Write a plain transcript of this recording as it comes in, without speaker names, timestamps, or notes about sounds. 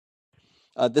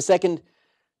The second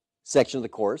section of the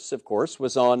course,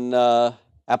 was on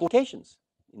applications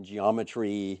in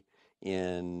geometry,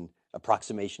 in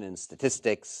approximation in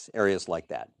statistics, areas like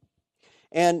that.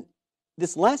 And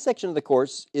this last section of the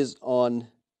course is on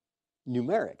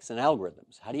numerics and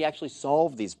algorithms. How do you actually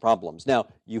solve these problems? Now,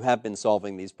 you have been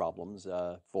solving these problems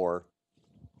for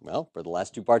the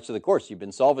last two parts of the course. You've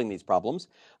been solving these problems.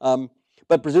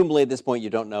 But presumably at this point you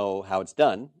don't know how it's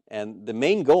done. And the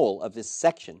main goal of this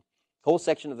section, whole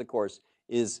section of the course,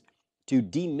 is to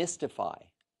demystify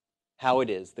how it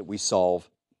is that we solve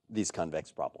these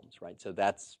convex problems, right? So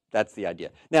that's the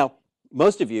idea. Now,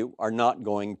 most of you are not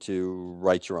going to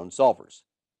write your own solvers,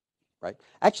 right?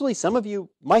 Actually, some of you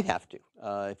might have to.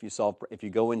 If you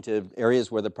go into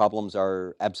areas where the problems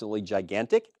are absolutely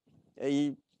gigantic,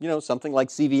 something like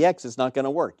CVX is not going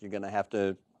to work. You're going to have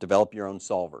to develop your own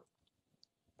solver.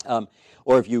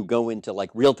 Or if you go into like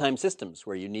real-time systems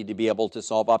where you need to be able to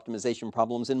solve optimization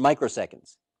problems in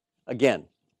microseconds, again,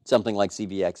 something like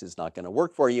CVX is not going to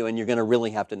work for you, and you're going to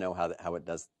really have to know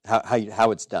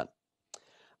how it's done.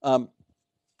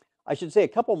 I should say a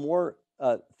couple more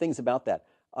things about that.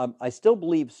 I still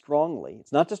believe strongly,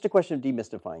 it's not just a question of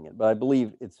demystifying it, but I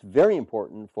believe it's very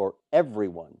important for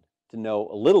everyone to know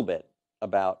a little bit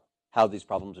about how these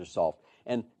problems are solved.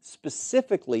 And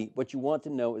specifically, what you want to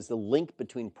know is the link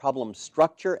between problem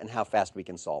structure and how fast we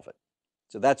can solve it.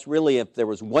 So that's really, if there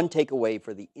was one takeaway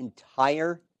for the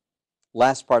entire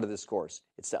last part of this course,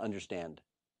 it's to understand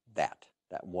that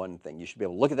one thing. You should be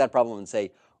able to look at that problem and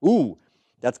say, ooh,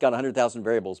 that's got 100,000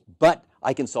 variables, but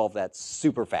I can solve that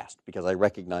super fast because I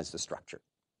recognize the structure.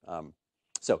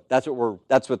 So that's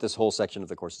what this whole section of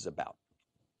the course is about.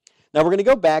 Now we're going to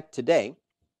go back today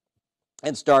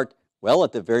and start, well,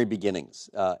 at the very beginnings.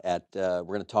 We're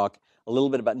going to talk a little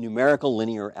bit about numerical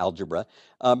linear algebra.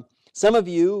 Some of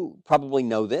you probably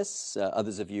know this.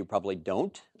 Others of you probably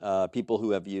don't. People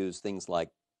who have used things like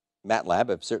MATLAB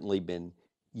have certainly been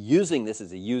using this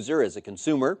as a user, as a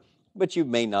consumer, but you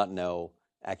may not know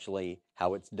actually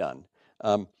how it's done.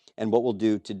 And what we'll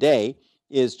do today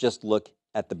is just look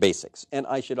at the basics. And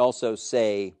I should also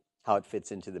say how it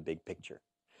fits into the big picture.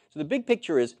 So the big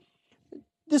picture is,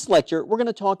 this lecture, we're going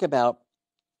to talk about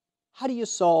how do you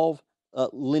solve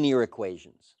linear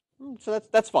equations. So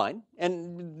that's fine.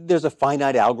 And there's a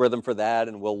finite algorithm for that,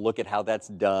 and we'll look at how that's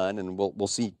done, and we'll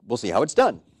see how it's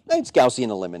done. It's Gaussian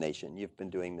elimination. You've been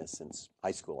doing this since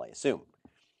high school, I assume.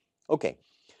 Okay.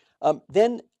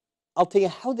 Then I'll tell you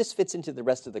how this fits into the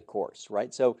rest of the course,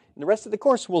 right? So in the rest of the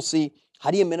course, we'll see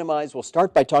how do you minimize. We'll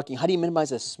start by talking how do you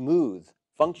minimize a smooth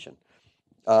function.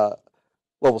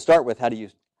 We'll start with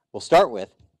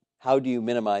how do you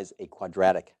minimize a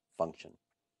quadratic function?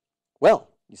 Well,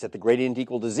 you set the gradient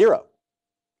equal to 0.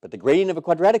 But the gradient of a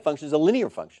quadratic function is a linear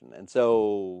function. And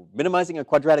so minimizing a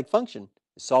quadratic function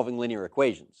is solving linear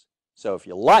equations. So if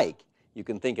you like, you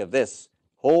can think of this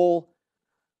whole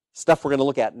stuff we're going to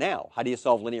look at now. How do you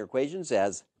solve linear equations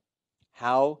as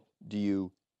how do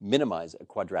you minimize a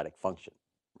quadratic function?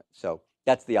 So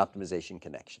that's the optimization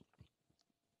connection.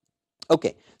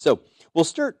 Okay, so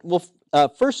we'll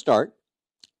first start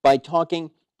by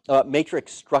talking about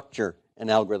matrix structure and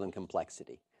algorithm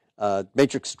complexity.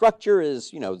 Matrix structure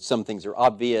is, some things are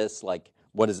obvious, like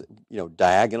what is,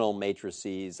 diagonal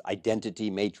matrices, identity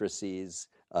matrices,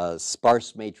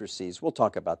 sparse matrices. We'll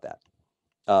talk about that.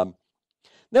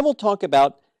 Then we'll talk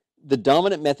about the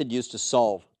dominant method used to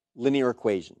solve linear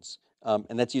equations,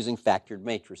 and that's using factored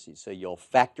matrices. So you'll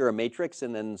factor a matrix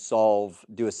and then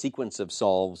do a sequence of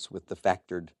solves with the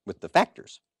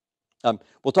factors.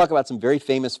 We'll talk about some very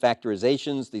famous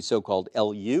factorizations, the so-called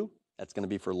LU. That's going to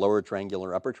be for lower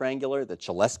triangular, upper triangular, the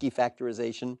Cholesky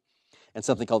factorization, and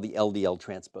something called the LDL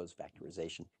transpose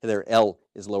factorization. There, L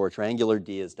is lower triangular,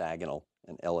 D is diagonal,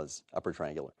 and L is upper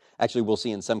triangular. Actually, we'll see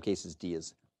in some cases D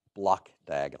is block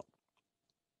diagonal.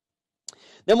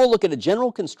 Then we'll look at a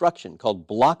general construction called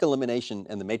block elimination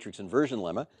and the matrix inversion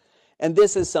lemma. And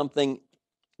this is something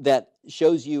that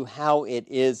shows you how it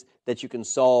is that you can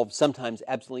solve sometimes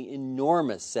absolutely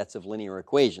enormous sets of linear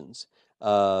equations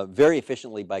very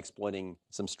efficiently by exploiting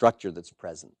some structure that's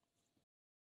present.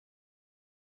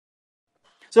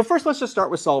 So first, let's just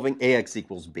start with solving AX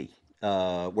equals B,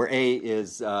 where A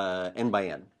is n by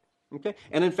n. Okay?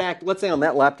 And in fact, let's say on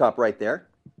that laptop right there,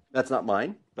 that's not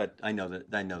mine, but I know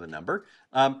the number.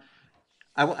 I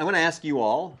want to ask you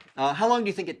all, how long do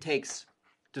you think it takes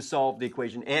to solve the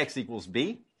equation AX equals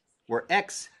B, where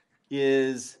X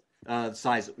is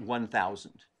size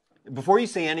 1,000? Before you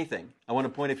say anything, I want to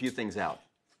point a few things out.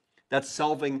 That's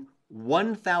solving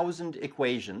 1,000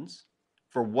 equations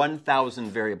for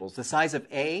 1,000 variables. The size of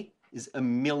A is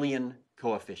 1,000,000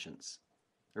 coefficients.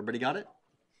 Everybody got it?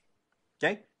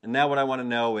 Okay? And now what I want to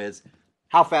know is,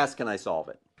 how fast can I solve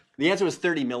it? The answer was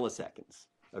 30 milliseconds.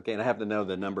 Okay, and I have to know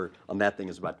the number on that thing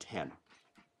is about 10.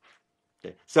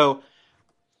 Okay, so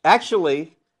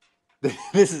actually,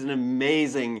 this is an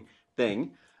amazing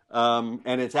thing,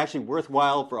 and it's actually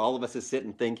worthwhile for all of us to sit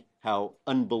and think how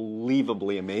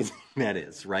unbelievably amazing that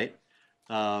is, right?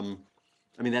 I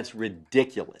mean, that's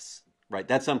ridiculous, right?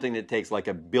 That's something that takes like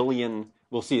a billion.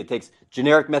 We'll see,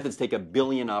 generic methods take a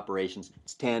billion operations.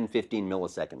 It's 10, 15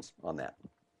 milliseconds on that.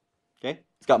 Okay?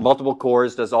 It's got multiple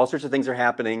cores, does all sorts of things are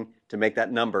happening to make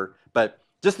that number, but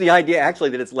just the idea actually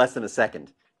that it's less than a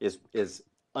second is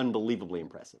unbelievably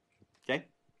impressive. Okay?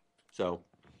 So,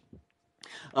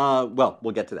 well,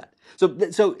 we'll get to that. So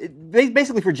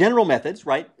basically for general methods,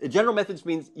 right? General methods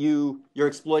means you're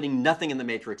exploiting nothing in the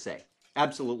matrix A.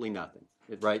 Absolutely nothing,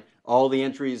 right? All the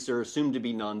entries are assumed to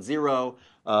be non-zero.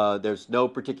 There's no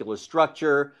particular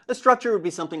structure. A structure would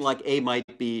be something like A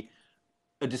might be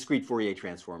a discrete Fourier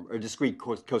transform or a discrete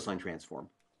cosine transform.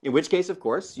 In which case, of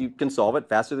course, you can solve it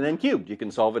faster than n cubed. You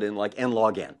can solve it in like n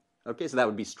log n. Okay, so that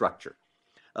would be structure.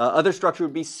 Other structure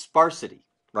would be sparsity,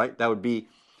 right? That would be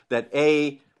that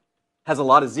A has a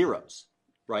lot of zeros,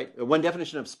 right? One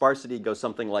definition of sparsity goes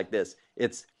something like this.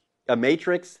 It's a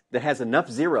matrix that has enough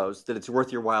zeros that it's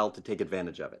worth your while to take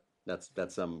advantage of it.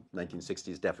 That's some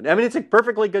 1960s definition. I mean, it's a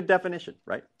perfectly good definition,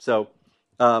 right? So,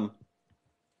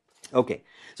 okay.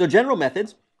 So general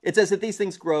methods, it says that these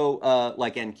things grow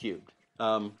like n cubed.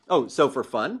 So for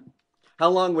fun, how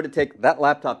long would it take that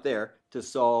laptop there to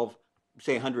solve,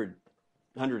 say, 100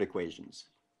 equations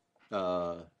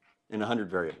in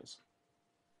 100 variables?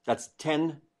 That's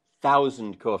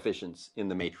 10,000 coefficients in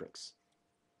the matrix.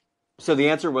 So the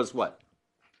answer was what?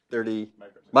 30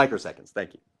 microseconds.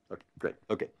 Thank you. Okay, great.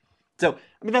 Okay. So,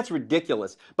 I mean, that's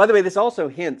ridiculous. By the way, this also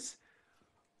hints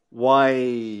why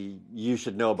you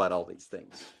should know about all these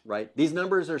things, right? These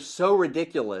numbers are so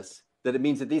ridiculous that it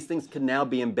means that these things can now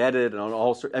be embedded on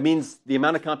all sorts. It means the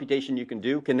amount of computation you can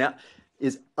do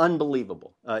is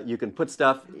unbelievable. You can put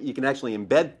stuff, you can actually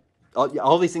embed,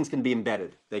 all these things can be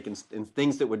embedded. They can, in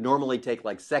things that would normally take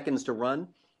like seconds to run,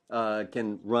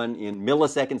 can run in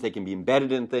milliseconds. They can be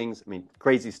embedded in things. I mean,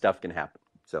 crazy stuff can happen.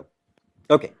 So,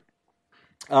 okay.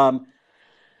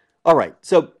 All right.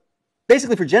 So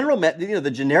basically, for general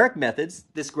the generic methods,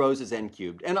 this grows as n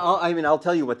cubed. And I'll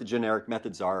tell you what the generic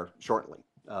methods are shortly.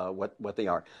 What they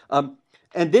are.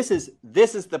 And this is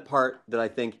the part that I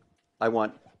think I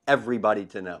want everybody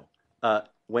to know.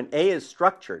 When A is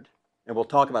structured, and we'll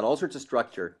talk about all sorts of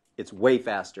structure, it's way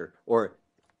faster, or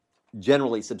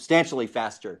generally substantially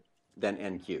faster than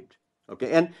n cubed.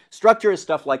 Okay, and structure is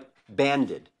stuff like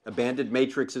banded. A banded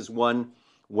matrix is one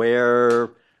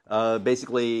where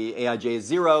basically Aij is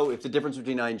 0 if the difference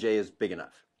between I and j is big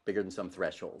enough, bigger than some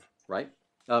threshold, right?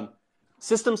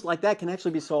 Systems like that can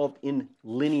actually be solved in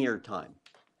linear time.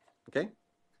 Okay,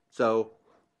 so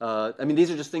I mean, these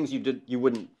are just things you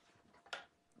wouldn't.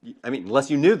 I mean,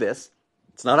 unless you knew this,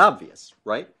 it's not obvious,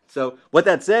 right? So what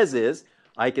that says is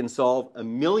I can solve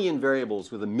 1,000,000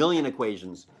 variables with 1,000,000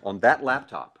 equations on that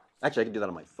laptop. Actually, I can do that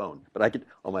on my phone, but I could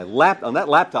on that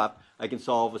laptop I can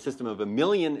solve a system of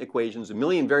 1,000,000 equations,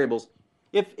 1,000,000 variables,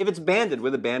 if it's banded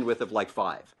with a bandwidth of like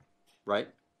 5, right?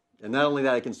 And not only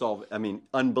that, I can solve, I mean,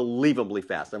 unbelievably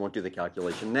fast. I won't do the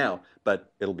calculation now,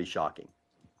 but it'll be shocking.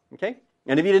 Okay?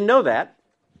 And if you didn't know that,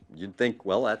 you'd think,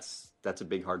 well, that's a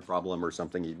big hard problem or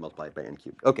something. You'd multiply it by n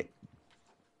cubed. Okay.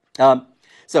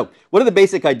 So what are the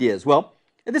basic ideas? Well,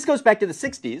 this goes back to the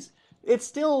 60s. It's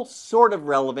still sort of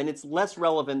relevant. It's less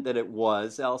relevant than it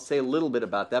was. I'll say a little bit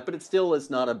about that, but it still is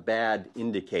not a bad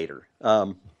indicator.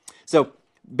 So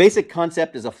basic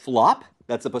concept is a flop.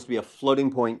 That's supposed to be a floating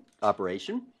point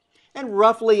operation. And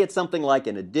roughly it's something like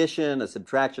an addition, a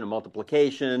subtraction, a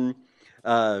multiplication,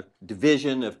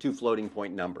 division of two floating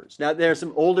point numbers. Now, there are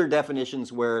some older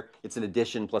definitions where it's an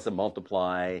addition plus a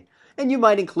multiply, and you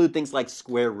might include things like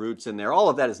square roots in there. All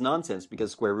of that is nonsense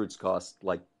because square roots cost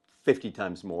like 50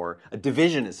 times more. A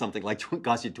division is something like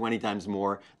costs you 20 times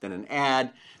more than an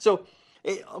add. So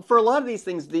for a lot of these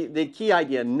things, the key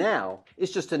idea now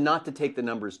is just not to take the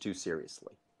numbers too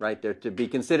seriously, right? They're to be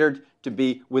considered to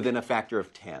be within a factor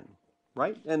of 10,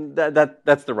 right? And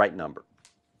that's the right number.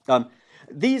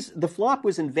 The flop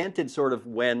was invented sort of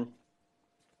when,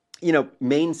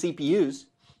 main CPUs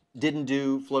didn't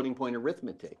do floating point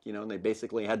arithmetic, and they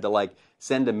basically had to like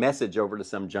send a message over to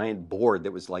some giant board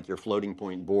that was like your floating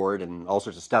point board, and all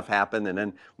sorts of stuff happened, and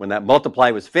then when that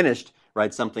multiply was finished,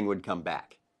 right, something would come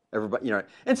back. Everybody,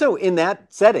 and so in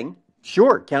that setting,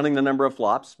 sure, counting the number of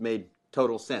flops made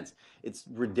total sense. It's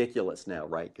ridiculous now,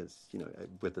 right? Because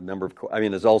with the number of,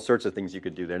 there's all sorts of things you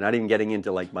could do there. Not even getting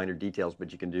into like minor details,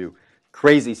 but you can do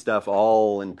crazy stuff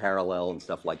all in parallel and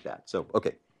stuff like that. So,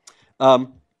 okay. All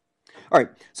right,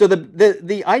 so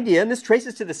the idea, and this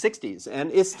traces to the 60s,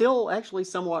 and is still actually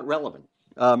somewhat relevant.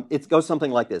 It goes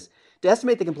something like this. To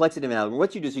estimate the complexity of an algorithm,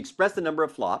 what you do is you express the number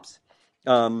of flops.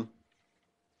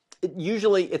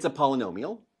 Usually it's a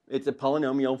polynomial. It's a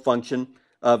polynomial function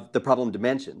of the problem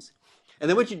dimensions. And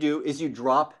then what you do is you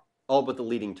drop all but the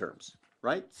leading terms,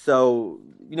 right? So,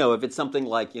 if it's something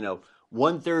like,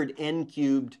 1/3 n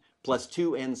cubed plus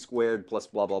 2n squared plus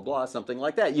blah, blah, blah, something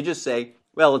like that, you just say,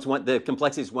 well, the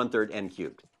complexity is 1/3 n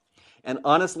cubed. And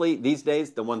honestly, these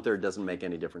days, the 1/3 doesn't make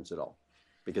any difference at all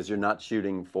because you're not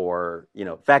shooting for,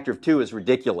 factor of 2 is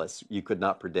ridiculous. You could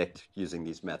not predict using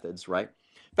these methods, right?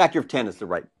 Factor of 10 is the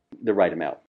right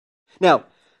amount. Now,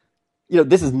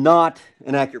 this is not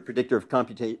an accurate predictor of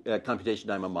computation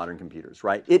time on modern computers,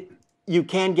 right? You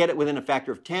can get it within a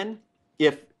factor of 10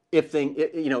 in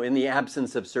the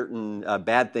absence of certain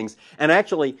bad things. And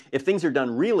actually, if things are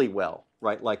done really well,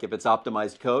 right, like if it's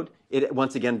optimized code, it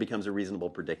once again becomes a reasonable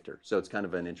predictor. So it's kind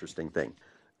of an interesting thing.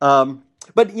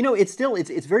 But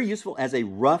it's very useful as a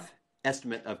rough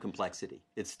estimate of complexity.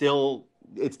 It still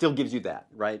gives you that,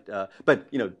 right?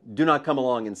 But do not come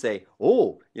along and say,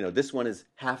 oh, this one is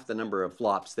half the number of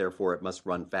flops, therefore it must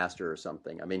run faster or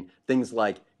something. I mean, things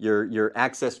like your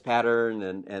access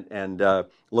pattern and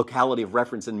locality of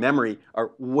reference in memory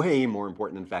are way more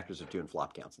important than factors of 2 and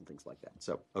flop counts and things like that.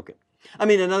 So, okay. I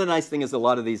mean, another nice thing is a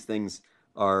lot of these things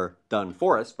are done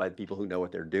for us by people who know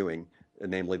what they're doing,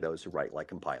 namely those who write like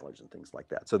compilers and things like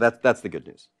that. So that's the good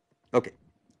news. Okay.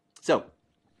 So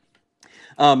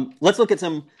let's look at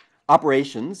some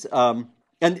operations. And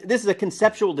this is a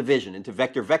conceptual division into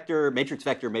vector-vector,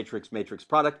 matrix-vector, matrix-matrix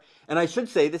product. And I should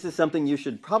say this is something you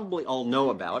should probably all know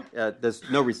about. There's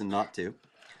no reason not to.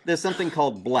 There's something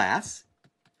called BLAS,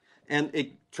 and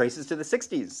it traces to the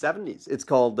 60s, 70s. It's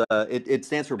called, it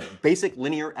stands for Basic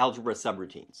Linear Algebra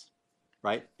Subroutines,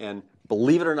 right? And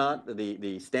believe it or not,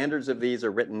 the standards of these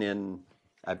are written in,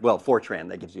 Fortran.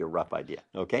 That gives you a rough idea,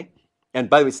 okay? And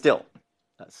by the way, still.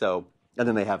 And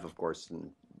then they have, of course,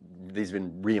 these have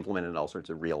been re-implemented in all sorts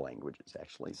of real languages,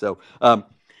 actually. So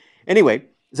anyway,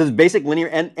 this is basic linear,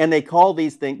 and they call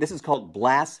these things, this is called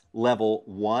BLAS level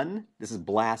 1, this is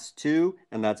BLAS 2,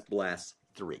 and that's BLAS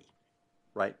 3,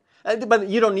 right? But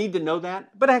you don't need to know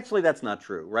that, but actually that's not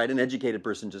true, right? An educated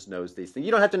person just knows these things.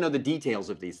 You don't have to know the details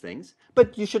of these things,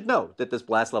 but you should know that there's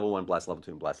BLAS level 1, BLAS level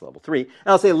 2, and BLAS level 3. And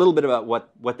I'll say a little bit about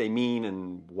what they mean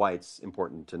and why it's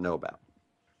important to know about.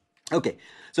 Okay,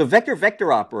 so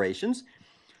vector-vector operations.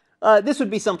 This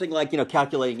would be something like,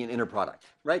 calculating an inner product,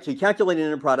 right? So you calculate an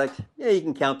inner product, you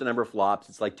can count the number of flops.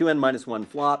 It's like 2n minus 1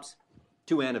 flops,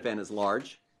 2n if n is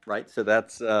large, right? So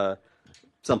that's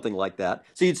something like that.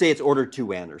 So you'd say it's order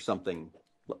 2n or something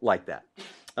like that.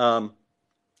 Another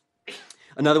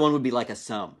one would be like a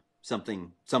sum,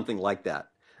 something like that.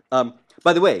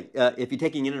 By the way, if you're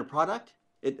taking an inner product,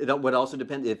 it would also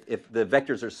depend if the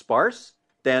vectors are sparse,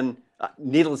 then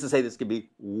needless to say, this could be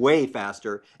way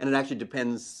faster, and it actually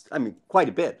depends, quite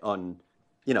a bit on,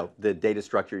 the data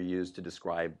structure you use to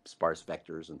describe sparse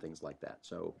vectors and things like that.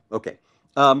 So, okay.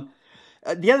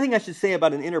 The other thing I should say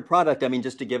about an inner product,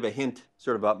 just to give a hint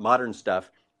sort of about modern stuff,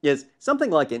 is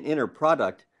something like an inner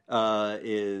product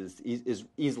is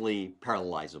easily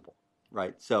parallelizable,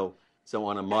 right? So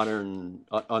on a modern,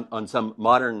 on some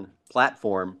modern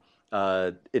platform,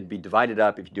 it'd be divided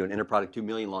up. If you do an inner product 2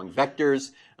 million long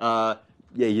vectors,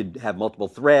 you'd have multiple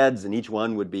threads, and each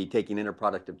one would be taking inner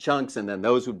product of chunks, and then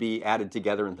those would be added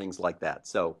together and things like that.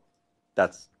 So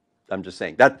I'm just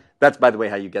saying that's by the way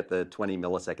how you get the 20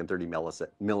 millisecond, 30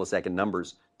 millisecond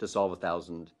numbers to solve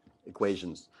 1,000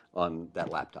 equations on that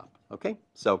laptop. Okay,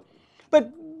 so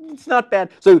but it's not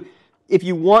bad. So if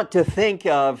you want to think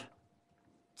of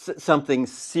something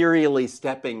serially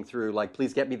stepping through, like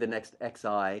please get me the next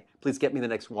xi, please get me the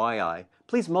next yi,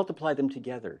 please multiply them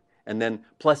together, and then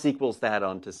plus equals that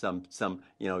onto some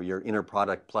your inner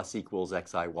product plus equals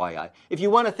xi, yi. If you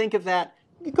want to think of that,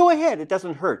 go ahead. It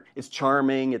doesn't hurt. It's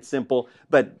charming. It's simple.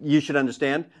 But you should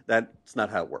understand that's not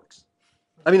how it works.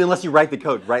 Unless you write the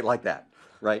code right like that,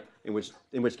 right? In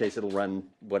which case it'll run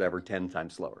whatever 10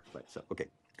 times slower. Right. So okay.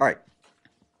 All right.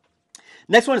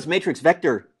 Next one is matrix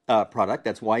vector product.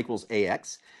 That's y equals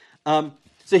ax.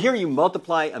 So here you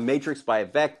multiply a matrix by a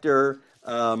vector.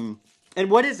 And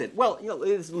what is it? Well,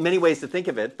 there's many ways to think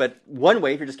of it, but one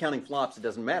way, if you're just counting flops, it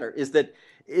doesn't matter, is that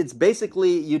it's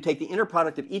basically you take the inner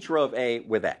product of each row of A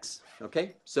with X.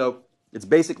 Okay? So it's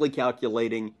basically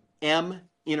calculating M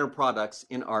inner products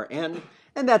in Rn,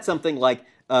 and that's something like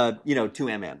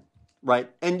 2mn, right?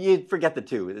 And you forget the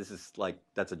 2. This is like,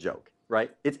 that's a joke, right?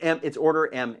 It's order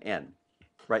Mn,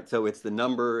 right? So it's the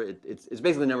number, it's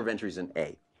basically the number of entries in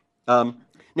A.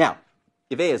 Now,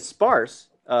 if A is sparse,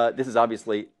 this is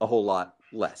obviously a whole lot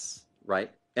less,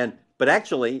 right? But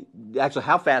actually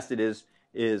how fast it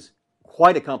is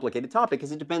quite a complicated topic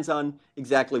because it depends on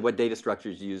exactly what data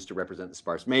structures you use to represent the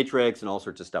sparse matrix and all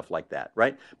sorts of stuff like that,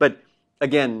 right? But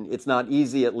again, it's not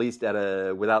easy, at least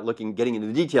without getting into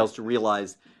the details, to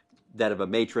realize that if a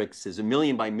matrix is a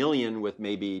million by million with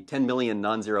maybe 10 million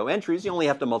non-zero entries, you only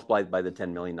have to multiply it by the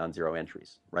 10 million non-zero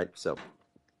entries, right? So,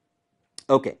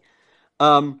 okay.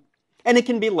 And it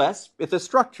can be less with a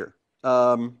structure.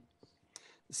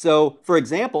 So, for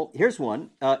example, here's one.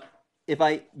 If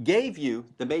I gave you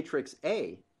the matrix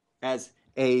A as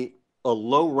a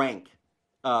low rank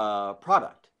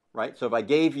product, right? So if I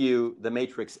gave you the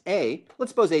matrix A,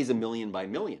 let's suppose A is a million by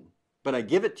million, but I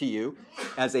give it to you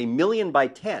as a million by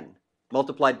 10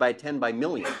 multiplied by 10 by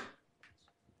million,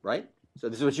 right? So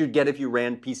this is what you'd get if you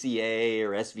ran PCA or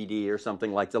SVD or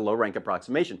something like the low rank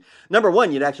approximation. Number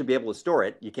one, you'd actually be able to store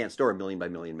it. You can't store a million by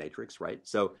million matrix, right?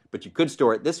 So, but you could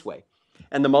store it this way.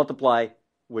 And the multiply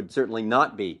would certainly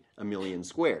not be a million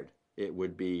squared. It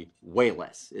would be way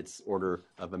less. It's order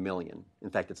of a million. In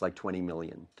fact, it's like 20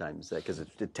 million times that because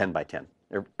it's 10 by 10.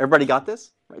 Everybody got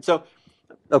this? Right. So,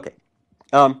 okay.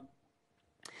 Then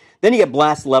you get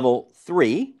BLAST level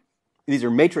 3. These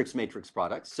are matrix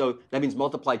products. So that means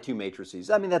multiply two matrices.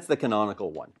 I mean, that's the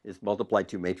canonical one, is multiply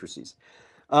two matrices.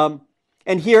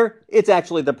 And here, it's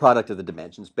actually the product of the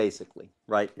dimensions, basically,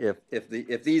 right?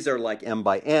 If these are like m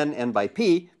by n by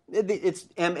p, it's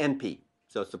m and p.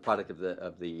 So it's the product of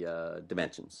the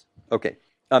dimensions. Okay.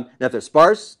 Now, if they're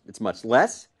sparse, it's much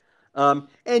less. And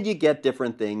you get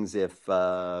different things. If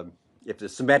they're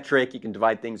symmetric, you can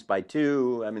divide things by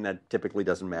 2. I mean, that typically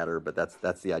doesn't matter, but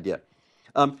that's the idea.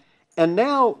 And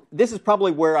now, this is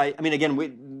probably where I mean,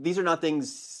 again, these are not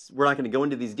things, we're not going to go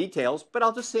into these details, but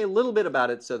I'll just say a little bit about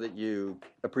it so that you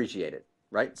appreciate it,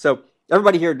 right? So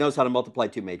everybody here knows how to multiply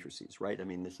two matrices, right? I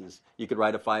mean, you could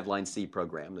write a 5-line C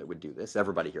program that would do this.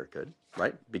 Everybody here could,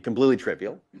 right? It'd be completely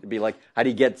trivial. It'd be like, how do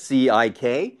you get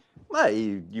CIK? Well,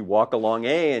 you walk along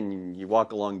A and you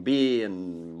walk along B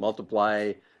and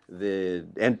multiply the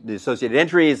associated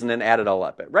entries and then add it all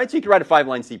up, right? So you could write a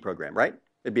 5-line C program, right?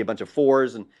 It'd be a bunch of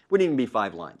 4s and wouldn't even be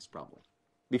 5 lines, probably.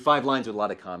 It'd be 5 lines with a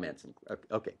lot of comments.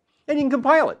 Okay. And you can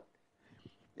compile it.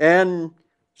 And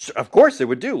of course it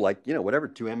would do like, whatever,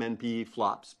 2 MNP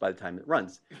flops by the time it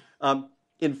runs.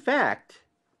 In fact,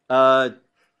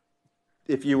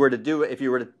 if you were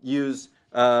to use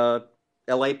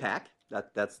LAPACK,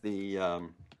 that's the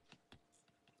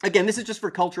again, this is just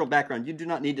for cultural background. You do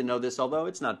not need to know this, although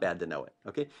it's not bad to know it.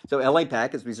 Okay, so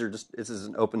LAPACK this is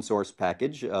an open source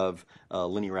package of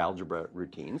linear algebra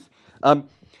routines, and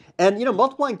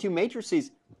multiplying two matrices.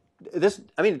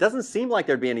 It doesn't seem like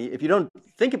there'd be any. If you don't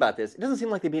think about this, it doesn't seem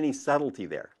like there'd be any subtlety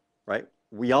there, right?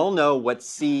 We all know what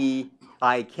CIK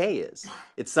is.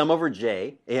 It's sum over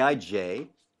J, AIJ,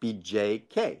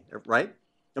 BJK, right?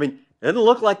 I mean, it doesn't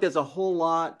look like there's a whole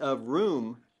lot of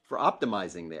room for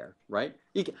optimizing there, right?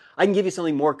 I can give you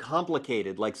something more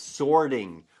complicated like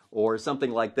sorting or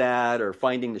something like that or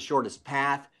finding the shortest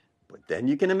path, but then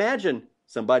you can imagine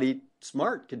somebody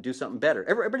smart could do something better.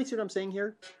 Everybody see what I'm saying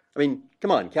here? I mean,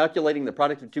 come on, calculating the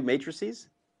product of two matrices?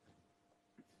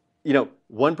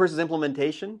 One person's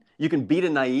implementation, you can beat a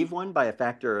naive one by a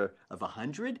factor of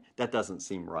 100? That doesn't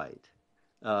seem right.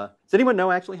 Does anyone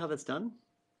know actually how that's done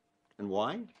and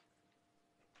why?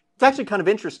 It's actually kind of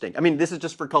interesting. I mean, this is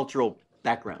just for cultural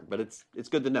background, but it's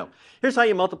good to know. Here's how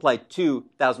you multiply two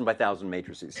 1,000 by 1,000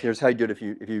 matrices. Here's how you do it if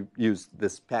you use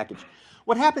this package.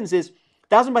 What happens is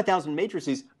 1,000 by 1,000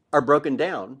 matrices are broken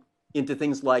down into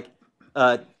things like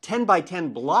 10 by 10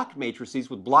 block matrices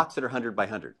with blocks that are 100 by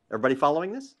 100. Everybody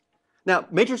following this? Now,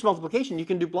 matrix multiplication you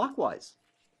can do blockwise,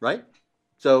 right?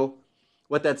 So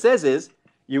what that says is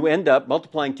you end up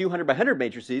multiplying 200 by 100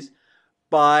 matrices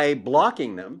by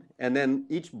blocking them, and then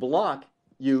each block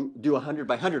you do 100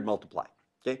 by 100 multiply.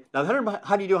 Okay. Now,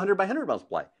 how do you do 100 by 100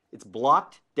 multiply? It's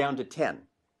blocked down to 10.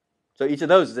 So each of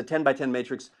those is a 10 by 10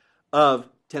 matrix of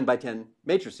 10 by 10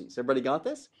 matrices. Everybody got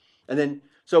this? And then,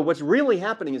 so what's really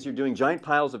happening is you're doing giant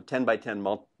piles of 10 by 10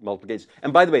 multiplications.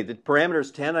 And by the way, the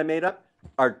parameters 10 I made up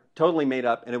are totally made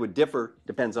up, and it would differ,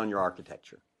 depends on your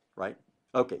architecture, right?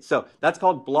 Okay, so that's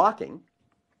called blocking.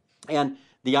 And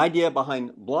the idea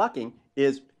behind blocking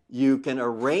is you can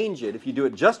arrange it if you do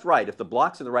it just right. If the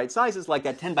blocks are the right sizes, like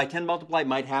that 10 by 10 multiply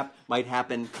might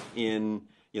happen in,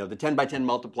 the 10 by 10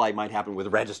 multiply might happen with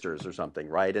registers or something,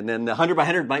 right? And then the 100 by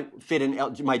 100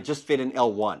 might just fit in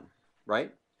L1,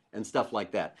 right? And stuff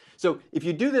like that. So if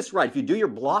you do this right, if you do your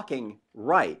blocking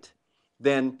right,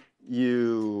 then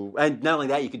and not only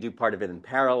that, you could do part of it in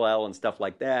parallel and stuff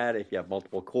like that. If you have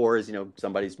multiple cores,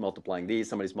 somebody's multiplying these,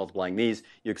 somebody's multiplying these.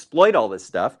 You exploit all this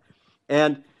stuff,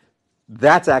 and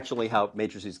that's actually how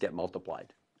matrices get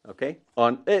multiplied. Okay,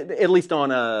 at least on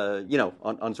a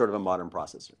on sort of a modern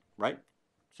processor, right?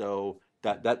 So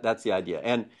that's the idea.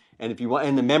 And if you want,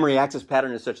 and the memory access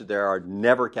pattern is such that there are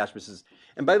never cache misses.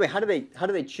 And by the way, how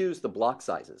do they choose the block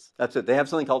sizes? That's it. They have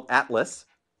something called Atlas,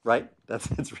 right?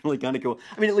 It's really kind of cool.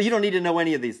 I mean, you don't need to know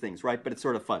any of these things, right? But it's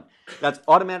sort of fun. That's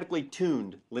automatically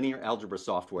tuned linear algebra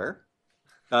software.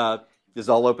 This is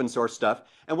all open source stuff.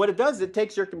 And what it does, it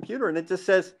takes your computer and it just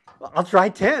says, well, I'll try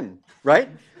 10, right?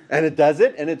 And it does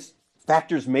it, and it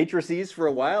factors matrices for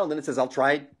a while, and then it says, I'll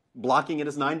try blocking it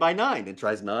as 9 by 9. It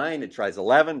tries 9, it tries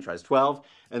 11, it tries 12,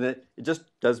 and then it just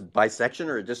does bisection,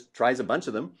 or it just tries a bunch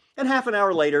of them. And half an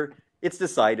hour later, it's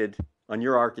decided on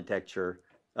your architecture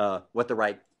what the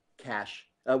right cache,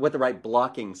 what the right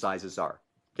blocking sizes are.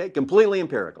 Okay, completely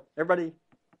empirical. Everybody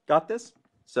got this?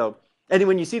 So, and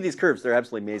when you see these curves, they're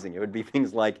absolutely amazing. It would be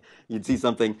things like you'd see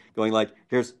something going like,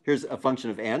 here's a function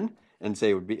of n, and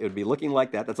say it would be looking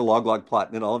like that. That's a log-log plot,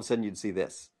 and then all of a sudden you'd see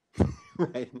this,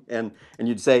 right? And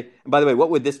you'd say, and by the way,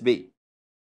 what would this be?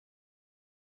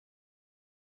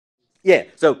 Yeah,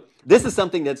 so this is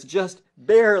something that's just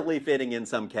barely fitting in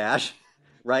some cache,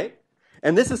 right?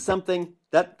 And this is something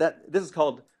that this is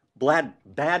called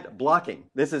bad blocking.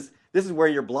 This is where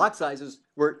your block sizes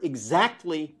were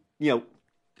exactly,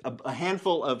 a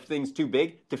handful of things too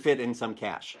big to fit in some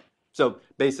cache. So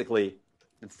basically,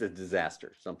 it's a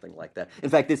disaster, something like that.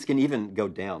 In fact, this can even go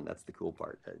down. That's the cool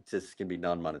part. It just can be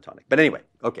non-monotonic. But anyway,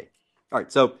 okay. All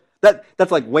right, so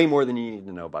that's like way more than you need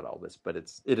to know about all this, but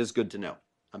it is good to know.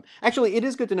 Actually, it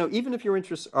is good to know, even if your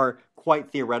interests are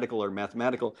quite theoretical or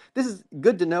mathematical. This is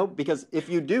good to know because if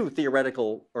you do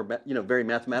theoretical or very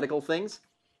mathematical things,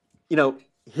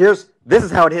 this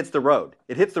is how it hits the road.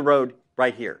 It hits the road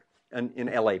right here in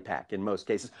LAPACK in most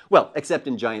cases. Well, except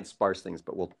in giant sparse things,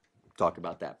 but we'll talk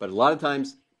about that. But a lot of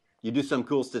times, you do some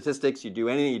cool statistics, you do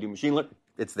anything, you do machine learning,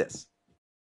 it's this.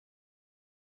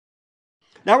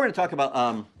 Now we're going to talk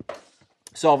about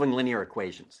solving linear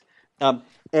equations.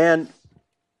 And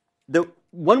the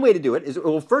one way to do it is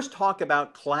we'll first talk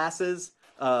about classes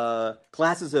of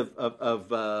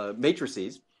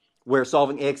matrices where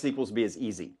solving AX equals B is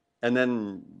easy. And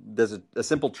then there's a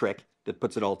simple trick that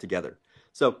puts it all together.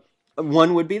 So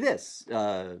one would be this,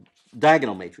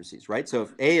 diagonal matrices, right? So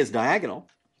if A is diagonal,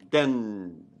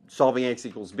 then solving AX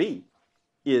equals B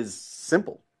is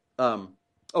simple. By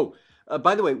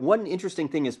the way, one interesting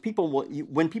thing is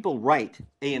when people write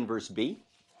A inverse B,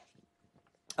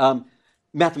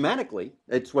 mathematically,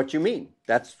 it's what you mean.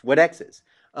 That's what X is.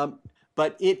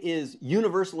 But it is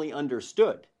universally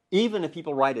understood, even if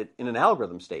people write it in an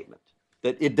algorithm statement,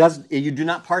 that you do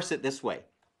not parse it this way,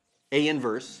 A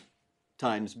inverse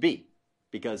times B,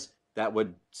 because that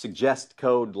would suggest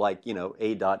code like,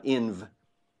 A.inv,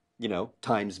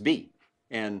 times B.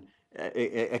 And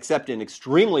except in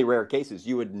extremely rare cases,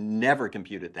 you would never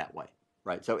compute it that way,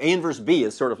 right? So A inverse B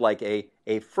is sort of like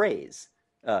a phrase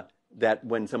that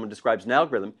when someone describes an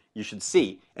algorithm, you should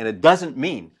see, and it doesn't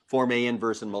mean form A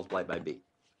inverse and multiply by B.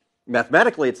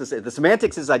 Mathematically, the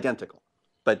semantics is identical,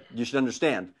 but you should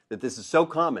understand that this is so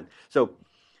common.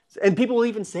 And people will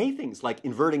even say things like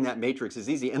inverting that matrix is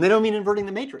easy, and they don't mean inverting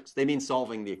the matrix. They mean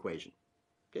solving the equation.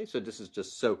 Okay, so this is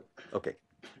just so, okay.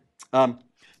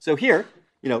 So here,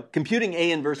 computing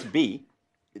A inverse B,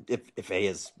 if A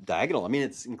is diagonal, I mean,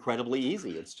 it's incredibly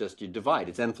easy. It's just you divide.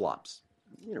 It's n flops,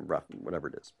 rough, whatever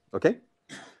it is. Okay?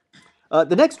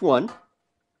 The next one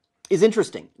is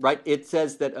interesting, right? It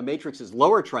says that a matrix is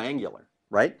lower triangular,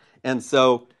 right? And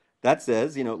so that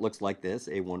says, it looks like this,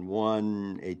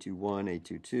 A11, A21,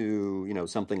 A22,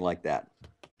 something like that,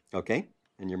 okay?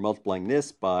 And you're multiplying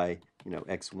this by,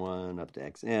 x1 up to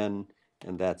xn,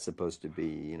 and that's supposed to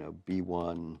be,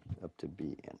 b1 up to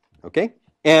bn, okay?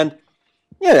 And,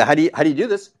 how do you do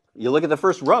this? You look at the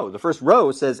first row. The first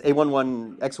row says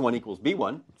A11, x1 equals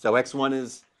b1, so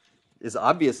x1 is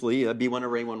obviously a b1 or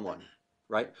A11,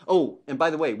 right? Oh, and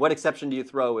by the way, what exception do you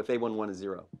throw if A11 is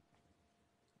 0?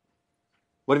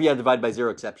 What if you have divide by 0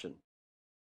 exception?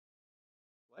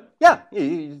 What? Yeah,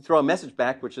 you throw a message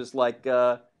back, which is like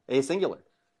A singular.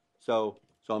 So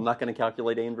I'm not going to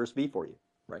calculate A inverse B for you,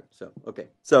 right? So, okay.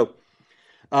 So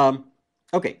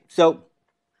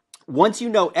once you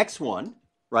know x1,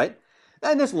 right?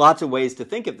 And there's lots of ways to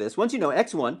think of this. Once you know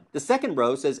x1, the second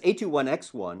row says A21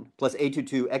 x1 plus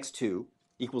A22 x2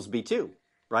 equals b2,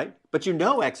 right? But you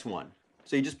know x1.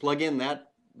 So you just plug in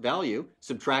that value,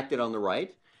 subtract it on the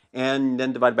right, and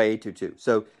then divide by A22.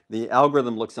 So the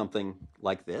algorithm looks something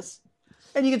like this.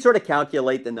 And you can sort of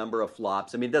calculate the number of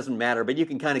flops. I mean, it doesn't matter, but you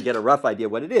can kind of get a rough idea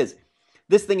what it is.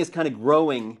 This thing is kind of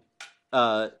growing.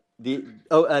 And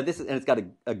it's got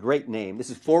a great name. This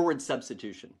is forward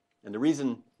substitution. And the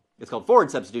reason it's called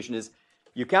forward substitution is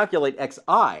you calculate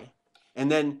xi,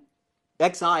 and then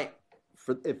xi,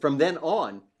 from then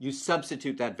on, you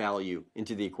substitute that value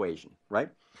into the equation, right?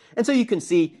 And so you can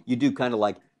see you do kind of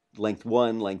like length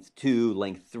 1, length 2,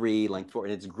 length 3, length 4,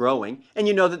 and it's growing. And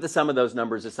you know that the sum of those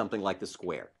numbers is something like the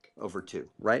square over 2,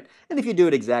 right? And if you do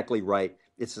it exactly right,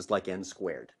 it's just like n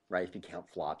squared, right? If you count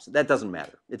flops. That doesn't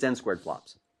matter. It's n squared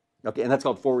flops. Okay, and that's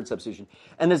called forward substitution.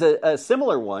 And there's a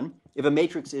similar one if a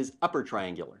matrix is upper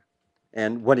triangular.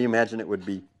 And what do you imagine it would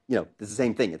be? You know, it's the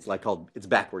same thing. It's it's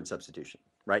backward substitution,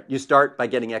 right? You start by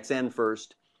getting xn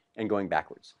first and going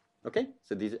backwards. Okay,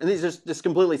 so these are just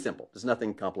completely simple. There's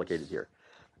nothing complicated here.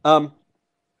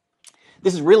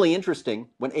 This is really interesting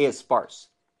when A is sparse,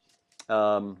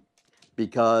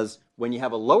 because when you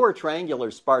have a lower triangular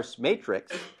sparse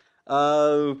matrix,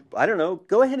 I don't know,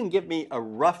 go ahead and give me a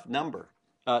rough number.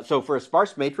 So for a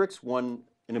sparse matrix, and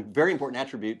a very important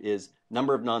attribute is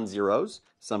number of non-zeros,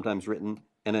 sometimes written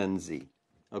NNZ.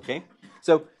 Okay,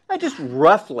 so I just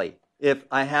roughly, if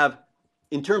I have,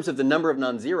 in terms of the number of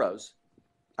non-zeros,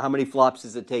 how many flops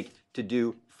does it take to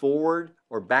do forward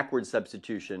or backward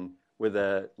substitution with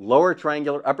a lower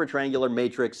triangular, upper triangular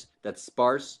matrix that's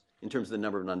sparse in terms of the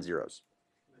number of non-zeros?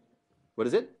 What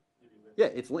is it? Yeah,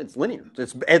 it's linear.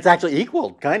 It's actually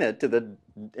equal, kind of, to the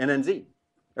NNZ.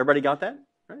 Everybody got that?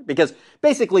 Right? Because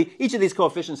basically, each of these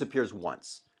coefficients appears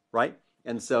once, right?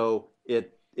 And so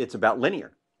it's about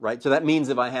linear, right? So that means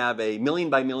if I have a million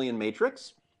by million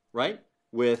matrix, right,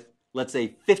 with, let's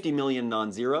say, 50 million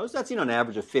non-zeros, that's, an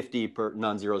average of 50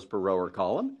 non-zeros per row or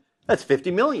column. That's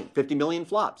 50 million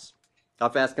flops. How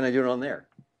fast can I do it on there?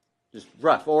 Just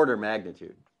rough order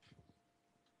magnitude.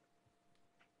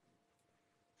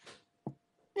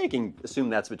 You can assume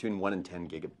that's between 1 and 10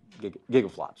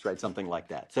 gigaflops, right? Something like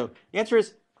that. So the answer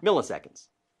is milliseconds.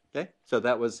 Okay? So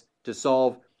that was to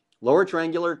solve lower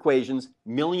triangular equations,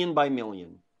 million by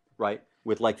million, right?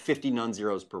 With like 50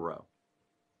 non-zeros per row.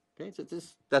 Okay? So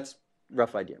that's a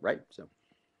rough idea, right? So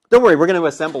don't worry, we're going to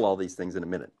assemble all these things in a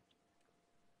minute.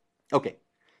 Okay.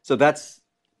 So that's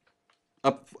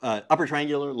upper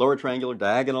triangular, lower triangular,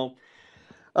 diagonal.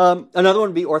 Another one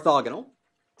would be orthogonal.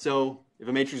 So if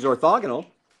a matrix is orthogonal,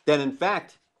 then in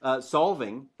fact,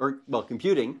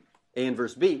 computing A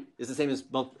inverse B is the same as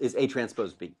A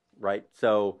transpose B, right?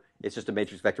 So it's just a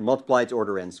matrix vector multiplied. It's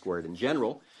order n squared in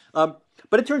general. But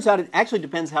it turns out it actually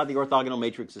depends how the orthogonal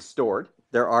matrix is stored.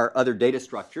 There are other data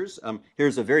structures.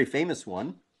 Here's a very famous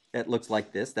one. It looks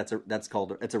like this. It's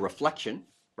a reflection,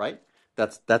 right?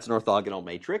 That's an orthogonal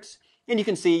matrix. And you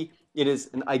can see it is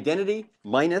an identity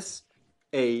minus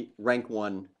a rank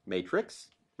 1 matrix,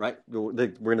 right? We're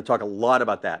going to talk a lot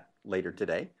about that later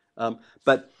today.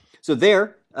 But so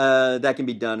there, that can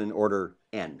be done in order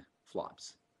n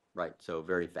flops, right? So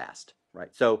very fast,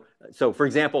 right? So for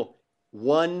example,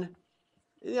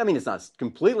 it's not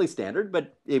completely standard,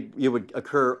 but it would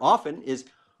occur often, is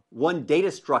one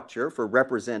data structure for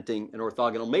representing an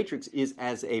orthogonal matrix is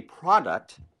as a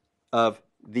product of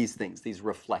these things, these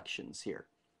reflections here.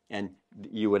 And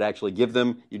you would actually give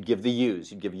them, you'd give the u's.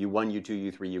 You'd give u1,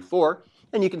 u2, u3, u4.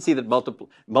 And you can see that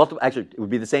actually it would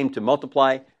be the same to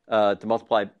multiply by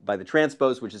the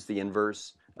transpose, which is the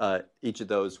inverse. Each of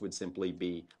those would simply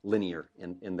be linear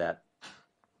in that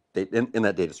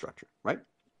data structure, right?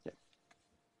 Yeah.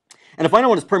 And the final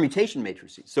one is permutation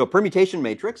matrices. So a permutation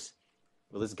matrix,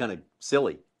 well, this is kind of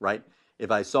silly, right?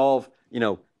 If I solve,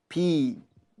 P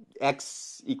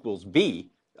x equals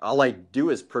b, all I do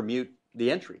is permute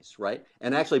the entries, right?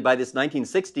 And actually, by this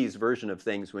 1960s version of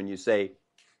things, when you say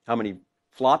how many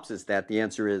flops is that, the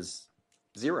answer is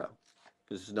 0,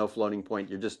 because there's no floating point.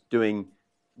 You're just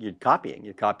copying.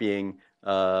 You're copying.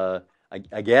 I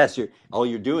guess all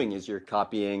you're doing is you're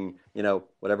copying.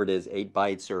 Whatever it is, 8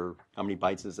 bytes, or how many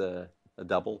bytes is a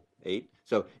double? 8.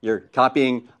 So you're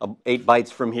copying 8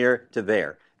 bytes from here to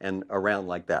there and around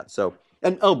like that. So,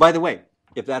 and oh, by the way,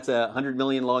 if that's a 100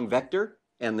 million long vector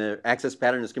and the access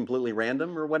pattern is completely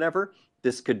random or whatever,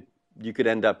 you could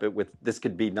end up with, this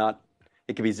could be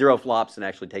it could be 0 flops and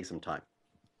actually take some time.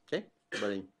 Okay,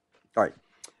 everybody? All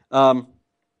right.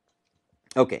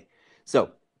 Okay,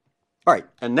 so, all right,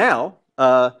 and now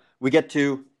we get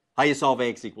to how you solve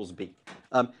AX equals B.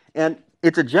 And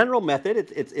it's a general method.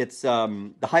 It's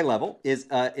the high level is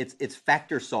it's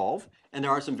factor solve. And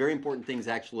there are some very important things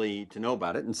actually to know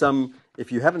about it. And some,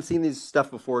 if you haven't seen these stuff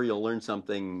before, you'll learn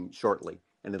something shortly,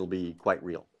 and it'll be quite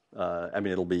real.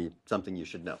 It'll be something you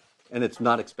should know, and it's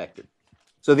not expected.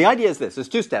 So the idea is this. There's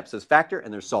two steps. There's factor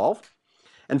and there's solve.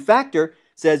 And factor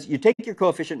says you take your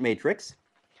coefficient matrix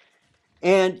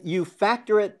and you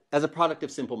factor it as a product of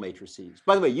simple matrices.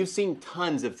 By the way, you've seen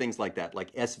tons of things like that,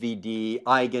 like SVD,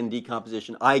 eigen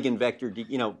decomposition, eigenvector,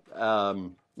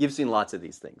 you've seen lots of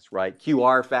these things, right?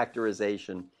 QR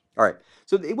factorization. All right,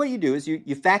 so what you do is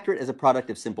you factor it as a product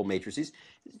of simple matrices.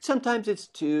 Sometimes it's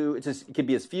two, it could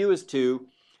be as few as two,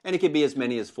 and it could be as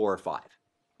many as 4 or 5,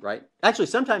 right? Actually,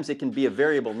 sometimes it can be a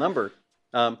variable number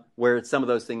where some of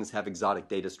those things have exotic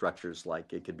data structures,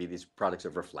 like it could be these products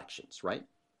of reflections, right?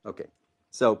 Okay.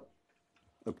 So,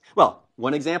 well,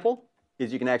 one example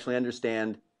is you can actually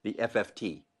understand the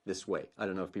FFT this way. I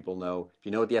don't know if people know. If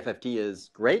you know what the FFT is,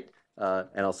 great. And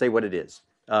I'll say what it is.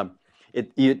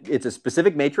 It's a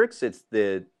specific matrix. It's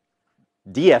the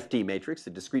DFT matrix,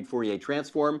 the discrete Fourier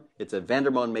transform. It's a van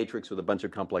der Waals matrix with a bunch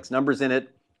of complex numbers in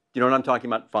it. You know what I'm talking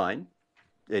about? Fine.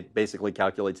 It basically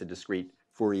calculates a discrete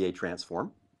Fourier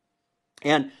transform.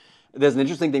 And there's an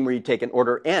interesting thing where you take an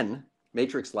order n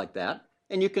matrix like that,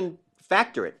 and you can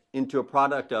factor it into a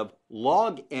product of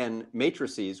log n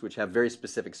matrices which have very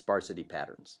specific sparsity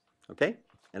patterns. Okay?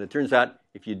 And it turns out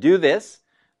if you do this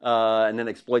and then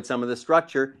exploit some of the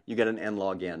structure, you get an n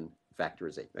log n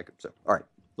factorization. Okay, so, all right,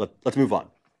 let's move on.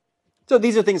 So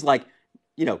these are things like,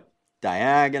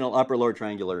 diagonal, upper, lower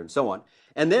triangular, and so on.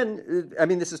 And then,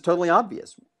 this is totally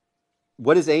obvious.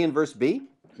 What is A inverse B?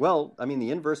 Well, the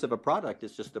inverse of a product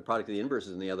is just the product of the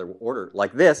inverses in the other order,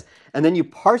 like this. And then you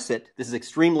parse it. This is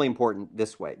extremely important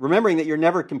this way. Remembering that you're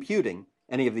never computing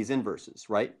any of these inverses,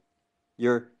 right?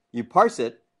 You parse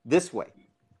it this way,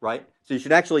 right? So you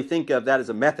should actually think of that as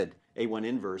a method, A1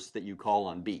 inverse, that you call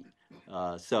on B.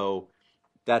 So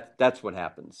that's what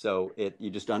happens. So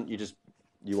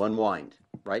you unwind,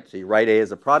 right? So you write A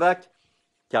as a product.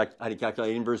 How do you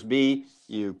calculate inverse B?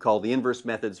 You call the inverse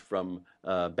methods from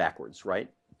backwards, right?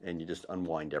 And you just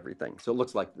unwind everything. So it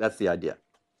looks like that's the idea,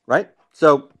 right?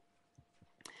 So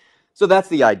that's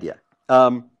the idea.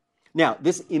 Now,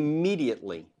 this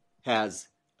immediately has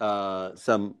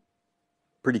some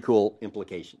pretty cool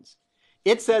implications.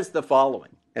 It says the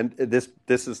following, and this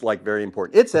is like very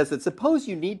important. It says that suppose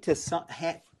you need to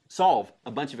solve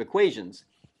a bunch of equations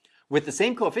with the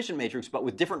same coefficient matrix but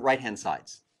with different right-hand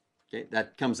sides. Okay,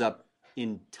 that comes up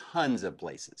in tons of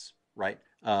places, right?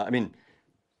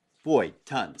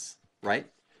 Tons, right?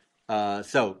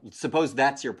 So suppose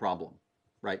that's your problem,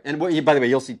 right? And by the way,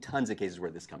 you'll see tons of cases where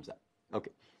this comes up.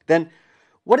 Okay, then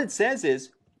what it says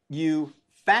is you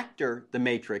factor the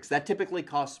matrix. That typically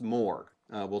costs more.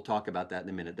 We'll talk about that in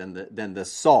a minute than the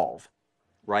solve,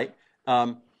 right?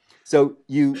 So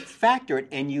you factor it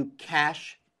and you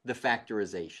cache the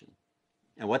factorization.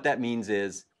 And what that means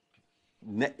is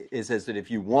it says that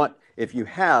if you want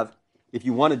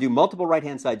to do multiple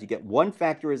right-hand sides, you get one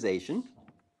factorization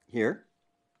here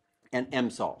and m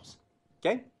solves.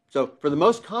 Okay? So for the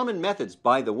most common methods,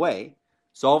 by the way,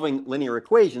 solving linear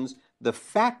equations, the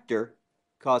factor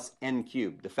costs n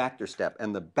cubed, the factor step,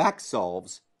 and the back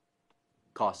solves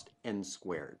cost n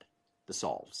squared, the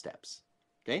solve steps.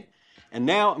 Okay? And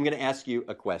now I'm going to ask you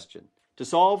a question. To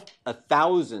solve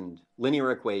 1,000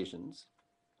 linear equations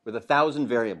with 1,000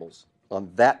 variables on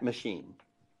that machine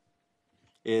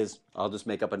is, I'll just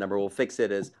make up a number, we'll fix it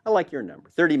as, I like your number,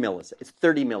 30 milliseconds. It's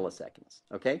 30 milliseconds,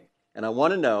 okay? And I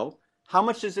want to know how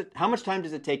much time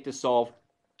does it take to solve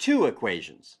 2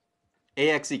 equations?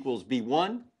 AX equals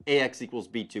B1, AX equals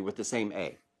B2 with the same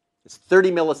A. It's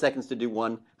 30 milliseconds to do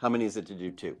 1. How many is it to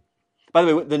do 2? By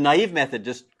the way, the naive method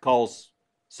just calls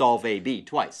solve AB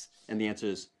twice. And the answer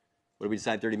is, what do we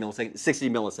decide, 30 milliseconds? 60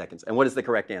 milliseconds. And what is the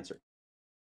correct answer?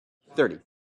 30.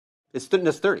 It's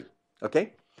 30,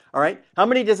 okay? All right, how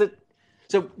many does it?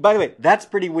 So, by the way, that's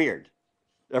pretty weird.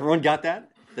 Everyone got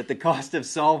that? That the cost of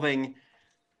solving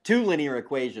 2 linear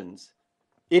equations,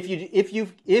 if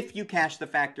you cache the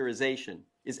factorization,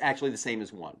 is actually the same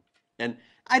as 1. And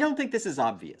I don't think this is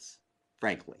obvious,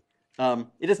 frankly.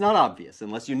 It is not obvious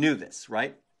unless you knew this,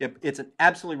 right? It's an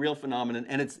absolutely real phenomenon,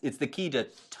 and it's the key to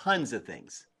tons of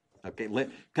things. Okay,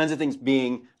 tons of things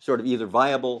being sort of either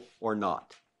viable or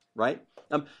not, right?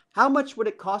 How much would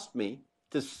it cost me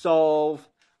to solve,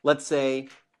 let's say,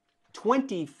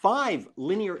 25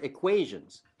 linear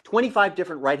equations, 25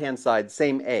 different right-hand sides,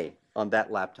 same A, on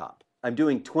that laptop? I'm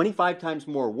doing 25 times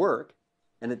more work,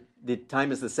 and the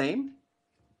time is the same?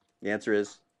 The answer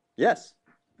is yes,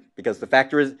 because the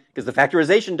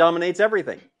factorization dominates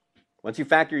everything. Once you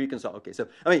factor, you can solve. Okay, so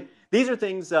these are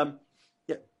things.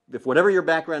 If whatever your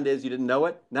background is, you didn't know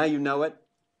it, now you know it.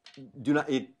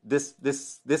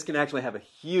 This can actually have a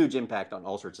huge impact on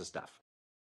all sorts of stuff.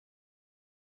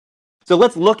 So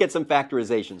let's look at some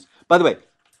factorizations. By the way,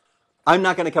 I'm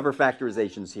not going to cover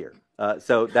factorizations here.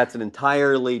 So that's an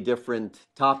entirely different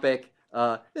topic.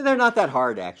 They're not that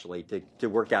hard, actually, to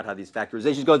work out how these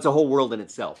factorizations go. It's a whole world in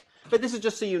itself. But this is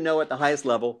just so you know at the highest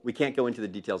level, we can't go into the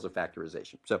details of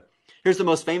factorization. So here's the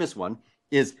most famous one,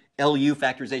 is LU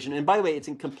factorization. And by the way, it's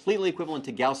completely equivalent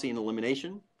to Gaussian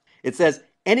elimination. It says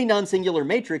any non-singular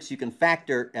matrix you can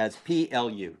factor as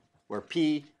PLU, where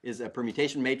P is a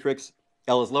permutation matrix,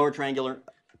 L is lower triangular,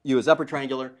 U is upper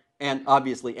triangular, and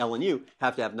obviously L and U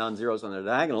have to have non-zeros on their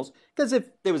diagonals, because if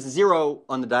there was a 0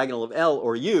 on the diagonal of L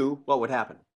or U, what would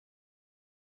happen?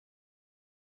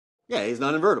 Yeah, A is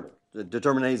non-invertible. The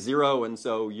determinant is 0, and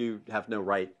so you have no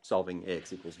right solving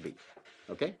AX equals B.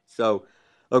 Okay? So,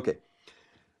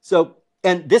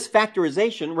 and this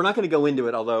factorization, we're not going to go into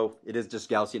it, although it is just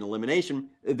Gaussian elimination.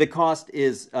 The cost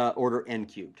is order n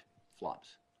cubed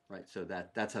flops, right? So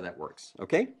that's how that works,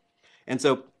 okay? And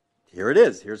so here it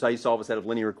is. Here's how you solve a set of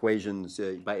linear equations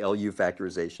by LU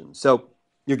factorization. So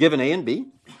you're given A and B.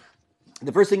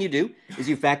 The first thing you do is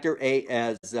you factor A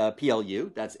as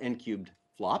PLU. That's n cubed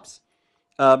flops.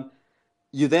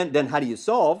 You then how do you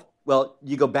solve? Well,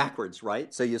 you go backwards,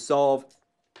 right? So you solve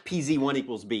PZ1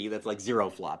 equals B. That's like 0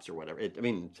 flops or whatever.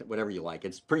 Whatever you like.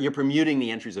 You're permuting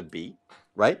the entries of B,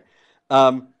 right?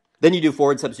 Then you do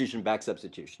forward substitution, back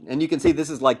substitution. And you can see this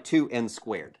is like 2n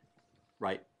squared,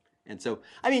 right? And so,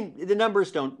 the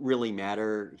numbers don't really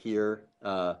matter here,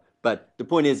 but the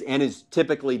point is n is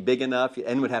typically big enough.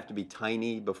 N would have to be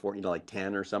tiny before, like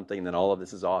 10 or something, and then all of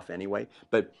this is off anyway.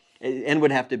 But n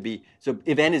would have to be, so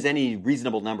if n is any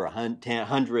reasonable number,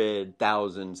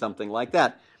 100,000, something like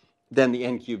that, then the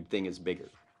n cubed thing is bigger,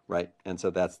 right? And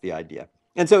so that's the idea.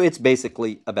 And so it's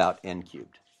basically about n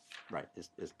cubed, right,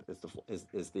 is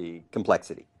the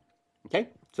complexity. Okay?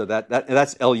 So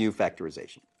that's LU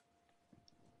factorization.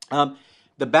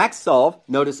 The back solve,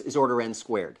 notice, is order n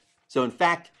squared. So in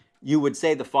fact, you would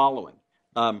say the following.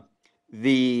 Let's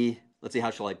see,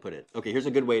 how shall I put it? Okay, here's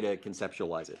a good way to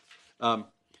conceptualize it.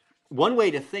 One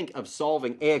way to think of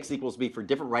solving AX equals B for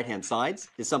different right-hand sides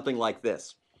is something like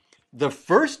this. The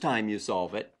first time you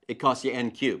solve it, it costs you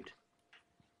n cubed.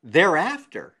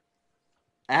 Thereafter,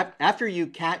 after you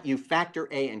factor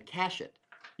A and cache it,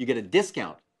 you get a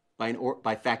discount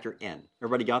by factor n.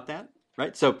 Everybody got that?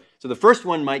 Right? So the first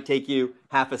one might take you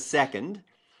half a second,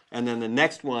 and then the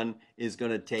next one is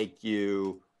going to take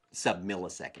you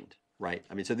sub-millisecond, right?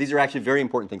 So these are actually very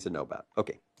important things to know about.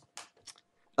 Okay.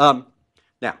 Now,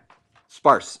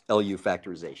 sparse LU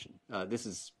factorization. This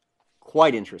is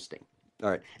quite interesting. All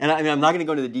right. And I'm not going to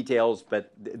go into the details,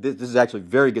 but this is actually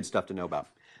very good stuff to know about.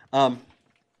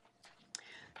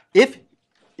 If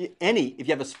you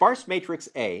have a sparse matrix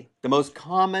A, the most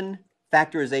common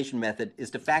factorization method is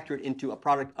to factor it into a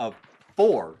product of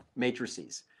 4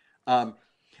 matrices. And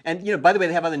by the way,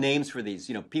 they have other names for these.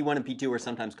 P1 and P2 are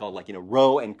sometimes called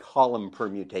row and column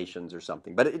permutations or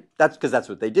something. But that's because that's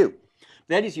what they do.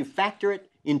 That is, you factor it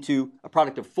into a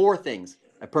product of 4 things: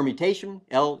 a permutation,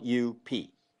 L, U,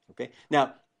 P. Okay.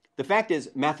 Now, the fact is,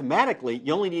 mathematically,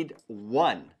 you only need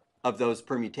one of those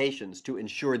permutations to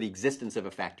ensure the existence of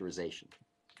a factorization.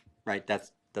 Right?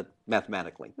 That's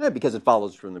mathematically, because it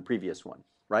follows from the previous one,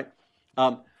 right?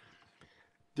 The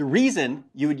reason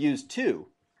you would use 2,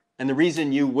 and the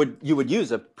reason you would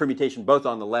use a permutation both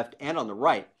on the left and on the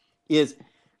right, is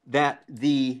that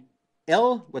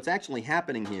what's actually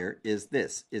happening here is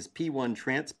this, is P1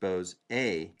 transpose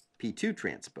A, P2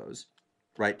 transpose,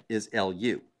 right, is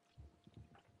LU.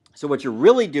 So what you're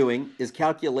really doing is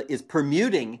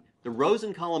permuting the rows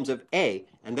and columns of A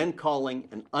and then calling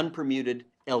an unpermuted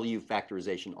LU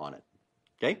factorization on it.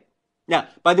 Okay? Now,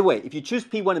 by the way, if you choose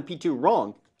P1 and P2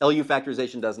 wrong, LU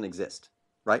factorization doesn't exist,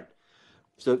 right?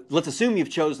 So let's assume you've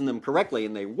chosen them correctly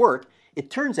and they work. It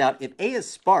turns out if A is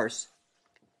sparse,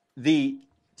 the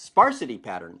sparsity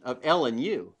pattern of L and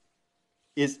U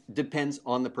depends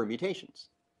on the permutations.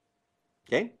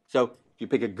 Okay? So if you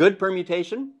pick a good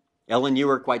permutation, L and U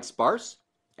are quite sparse,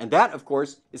 and that, of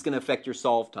course, is going to affect your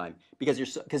solve time. Because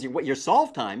your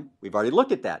solve time, we've already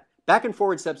looked at that. Back and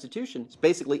forward substitution is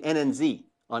basically NNZ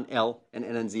on L and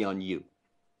NNZ on U.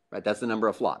 Right? That's the number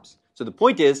of flops. So the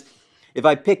point is, if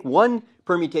I pick one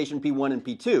permutation P1 and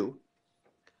P2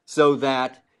 so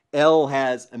that L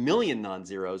has 1,000,000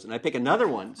 non-zeros, and I pick another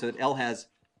one so that L has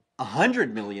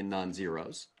 100,000,000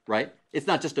 non-zeros, right? It's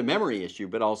not just a memory issue,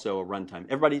 but also a runtime.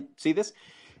 Everybody see this?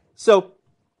 So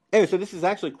anyway, so this is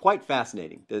actually quite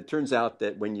fascinating. It turns out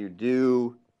that when you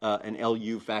do an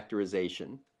LU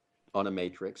factorization on a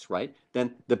matrix, right,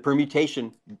 then the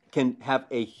permutation can have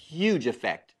a huge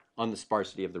effect on the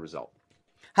sparsity of the result.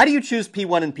 How do you choose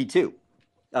P1 and P2?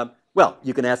 Well,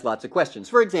 you can ask lots of questions.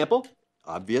 For example,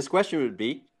 obvious question would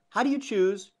be, how do you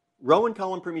choose row and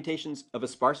column permutations of a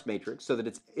sparse matrix so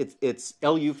that its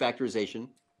LU factorization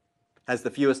has the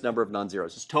fewest number of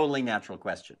non-zeros? It's a totally natural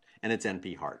question, and it's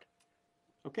NP hard.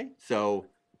 Okay, so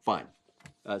fine.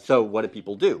 So what do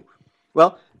people do?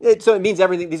 Well, so it means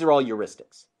everything. These are all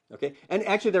heuristics. Okay, and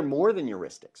actually they're more than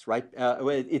heuristics, right?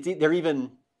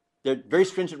 They're very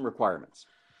stringent requirements,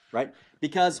 right?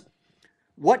 Because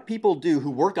what people do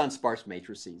who work on sparse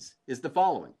matrices is the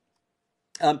following.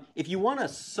 If you want to,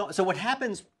 so what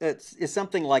happens is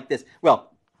something like this.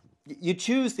 Well, you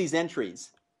choose these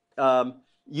entries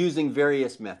using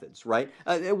various methods, right?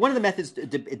 One of the methods,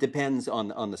 it depends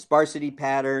on the sparsity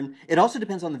pattern. It also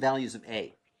depends on the values of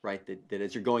A, right? That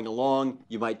as you're going along,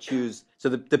 you might choose. So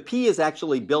the P is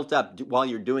actually built up while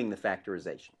you're doing the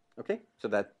factorization, okay? So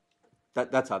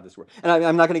that's how this works. And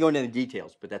I'm not going to go into any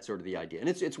details, but that's sort of the idea. And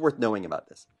it's worth knowing about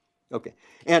this. Okay.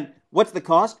 And what's the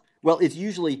cost? Well, it's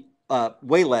usually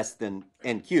way less than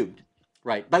n cubed,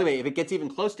 right? By the way, if it gets even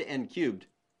close to n cubed,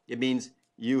 it means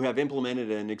you have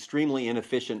implemented an extremely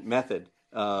inefficient method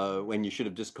when you should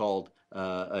have just called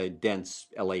a dense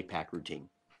LA-pack routine,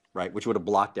 right? Which would have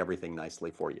blocked everything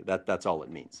nicely for you. That's all it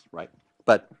means, right?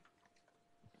 But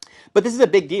this is a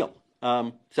big deal.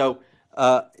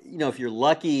 If you're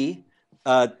lucky,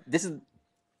 this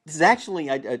is actually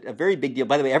a very big deal.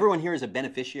 By the way, everyone here is a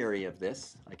beneficiary of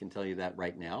this. I can tell you that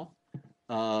right now.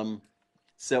 And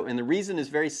the reason is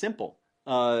very simple.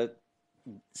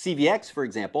 CVX, for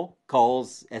example,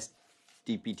 calls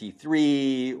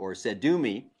SDPT3 or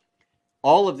SEDUMI.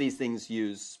 All of these things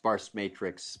use sparse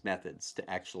matrix methods to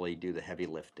actually do the heavy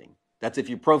lifting. That's if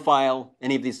you profile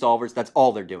any of these solvers, that's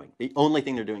all they're doing. The only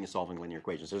thing they're doing is solving linear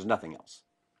equations. There's nothing else.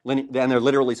 And they're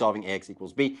literally solving AX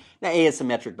equals B. Now, A is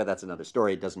symmetric, but that's another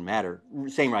story. It doesn't matter.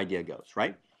 Same idea goes,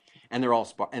 right? And they're all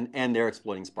and they're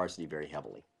exploiting sparsity very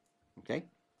heavily. Okay.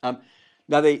 Now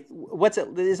it's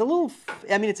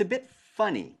a bit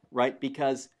funny, right?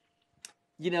 Because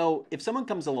if someone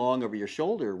comes along over your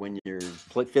shoulder when you're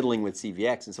fiddling with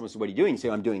CVX and someone says, "What are you doing?" You say,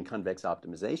 "I'm doing convex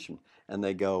optimization," and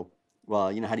they go,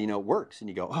 "Well, how do you know it works?" And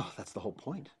you go, "Oh, that's the whole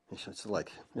point. It's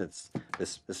like it's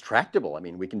tractable. I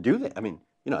mean, we can do that. I mean."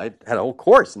 I had a whole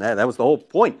course, and that was the whole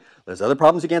point. There's other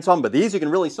problems you can't solve, but these you can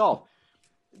really solve.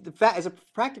 As a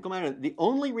practical matter, the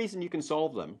only reason you can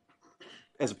solve them,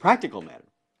 as a practical matter,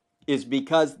 is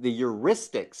because the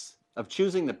heuristics of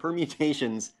choosing the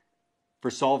permutations for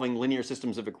solving linear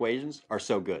systems of equations are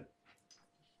so good.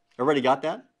 Everybody got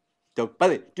that? By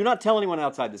the way, do not tell anyone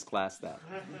outside this class that.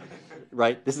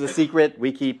 Right? This is a secret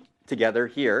we keep together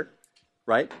here.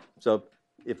 Right? So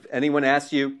if anyone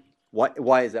asks you,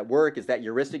 why does that work? Is that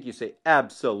heuristic? You say,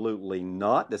 absolutely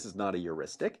not. This is not a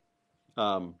heuristic.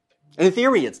 And in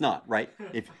theory, it's not, right?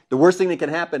 If the worst thing that can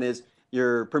happen is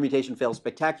your permutation fails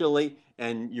spectacularly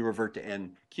and you revert to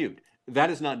n cubed. That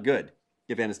is not good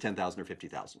if n is 10,000 or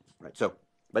 50,000, right? So,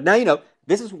 but now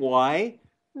this is why,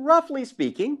 roughly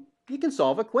speaking, you can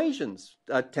solve equations.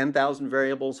 10,000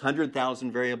 variables, 100,000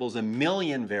 variables,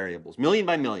 1,000,000 variables, million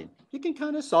by million. You can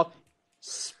kind of solve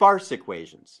sparse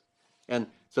equations. And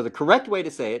so the correct way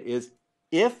to say it is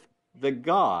if the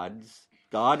God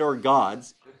or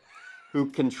gods who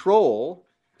control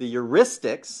the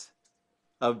heuristics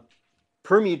of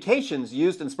permutations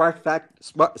used in sparse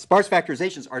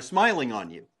factorizations are smiling on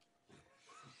you.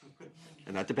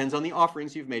 And that depends on the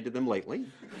offerings you've made to them lately.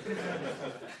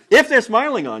 If they're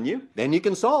smiling on you, then you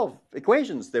can solve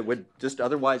equations that would just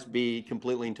otherwise be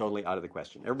completely and totally out of the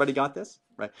question. Everybody got this?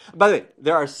 Right? By the way,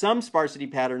 there are some sparsity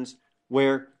patterns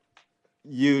where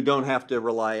you don't have to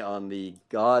rely on the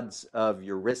gods of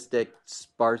heuristic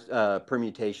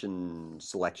permutation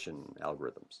selection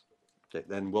algorithms. Okay,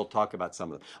 then we'll talk about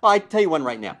some of them. Well, I tell you one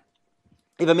right now.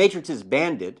 If a matrix is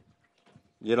banded,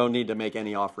 you don't need to make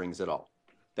any offerings at all.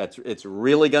 It's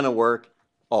really going to work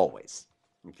always.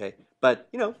 Okay, but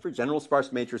for general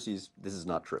sparse matrices, this is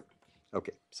not true.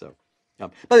 Okay, so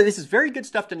but this is very good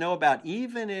stuff to know about,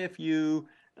 even if you're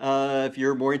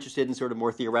more interested in sort of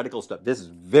more theoretical stuff. This is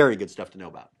very good stuff to know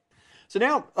about. So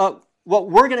now, what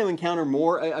we're going to encounter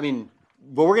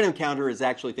what we're going to encounter is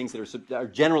actually things that are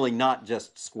generally not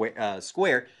just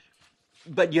square,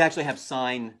 but you actually have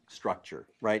sign structure,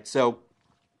 right? So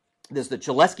there's the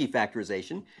Cholesky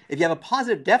factorization. If you have a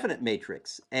positive definite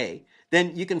matrix, A,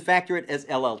 then you can factor it as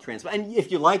LL transpose. And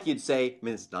if you like, you'd say,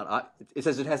 it's not, it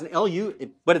says it has an LU,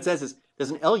 what it says is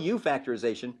there's an LU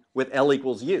factorization with L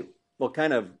equals U. Well,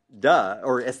 kind of duh,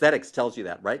 or aesthetics tells you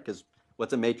that, right? Because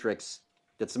what's a matrix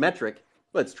that's symmetric?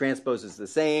 Well, its transpose is the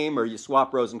same, or you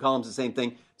swap rows and columns, the same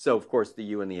thing. So, of course, the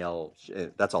U and the L,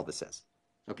 that's all this says.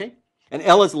 Okay? And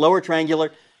L is lower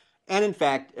triangular. And in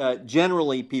fact,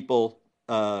 generally people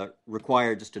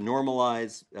require just to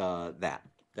normalize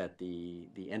that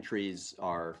the entries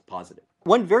are positive.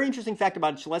 One very interesting fact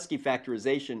about Cholesky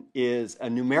factorization is a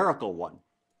numerical one.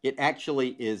 It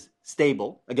actually is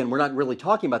stable. Again, we're not really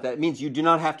talking about that. It means you do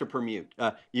not have to permute.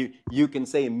 You can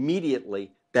say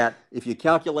immediately that if you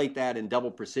calculate that in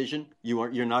double precision,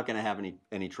 you're not going to have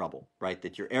any trouble, right?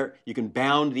 That your error, you can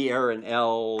bound the error in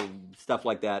L, stuff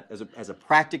like that. As a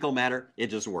practical matter, it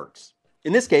just works.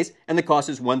 In this case, and the cost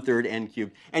is 1/3 n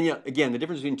cubed. And again, the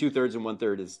difference between 2/3 and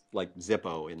 1/3 is like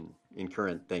Zippo in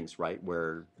current things, right?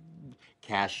 Where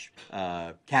cache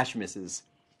misses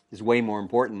is way more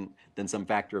important than some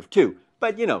factor of 2.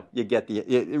 But you get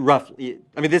the roughly.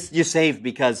 I mean, this you save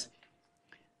because,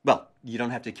 well, you don't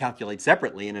have to calculate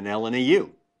separately in an L and a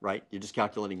U, right? You're just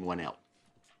calculating one L.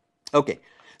 Okay,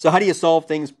 so how do you solve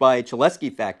things by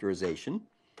Cholesky factorization?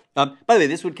 By the way,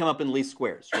 this would come up in least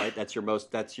squares, right? That's your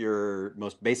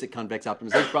most basic convex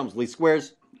optimization problems. Least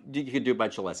squares, you could do it by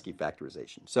Cholesky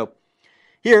factorization. So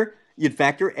here you'd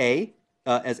factor A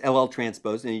as LL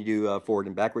transpose, and you do forward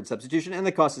and backward substitution, and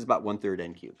the cost is about 1/3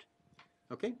 n cubed.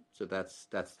 Okay, so that's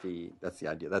the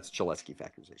idea. That's Cholesky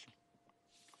factorization.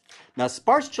 Now,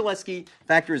 sparse Cholesky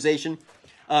factorization,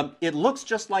 it looks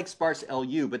just like sparse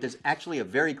LU, but there's actually a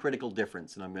very critical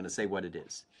difference, and I'm going to say what it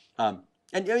is.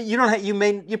 And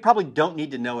you probably don't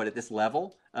need to know it at this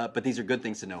level, but these are good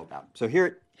things to know about. So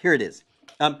here it is.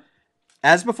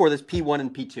 As before, there's P1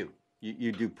 and P2.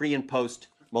 You do pre and post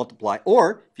multiply,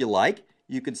 or if you like,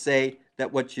 you could say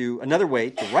that another way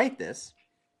to write this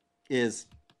is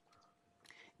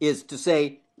to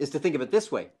think of it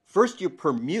this way. First, you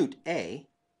permute A,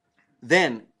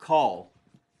 then call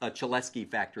a Cholesky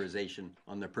factorization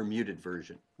on the permuted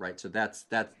version, right? So that's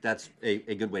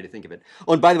a good way to think of it.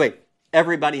 Oh, and by the way,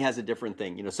 everybody has a different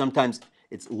thing. Sometimes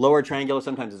it's lower triangular,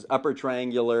 sometimes it's upper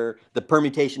triangular. The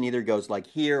permutation either goes like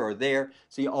here or there.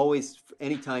 So you always,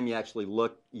 anytime you actually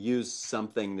use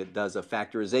something that does a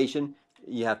factorization,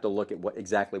 you have to look at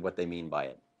exactly what they mean by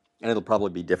it. And it'll probably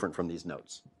be different from these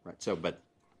notes, right? So, but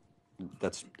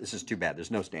this is too bad.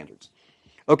 There's no standards.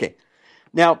 Okay,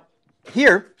 now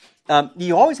here,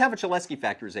 you always have a Cholesky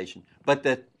factorization, but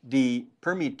the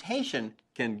permutation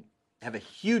can have a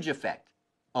huge effect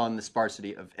on the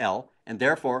sparsity of L, and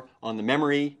therefore on the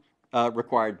memory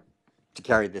required to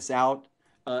carry this out.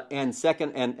 And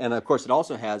second, and of course it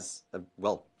also has,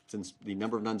 since the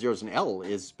number of non-zeros in L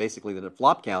is basically the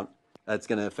flop count, it's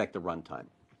going to affect the runtime.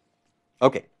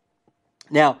 Okay.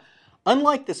 Now,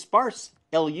 unlike the sparse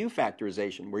LU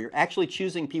factorization, where you're actually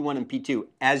choosing P1 and P2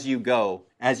 as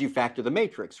you factor the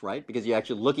matrix, right? Because you're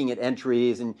actually looking at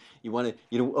entries, and you want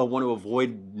to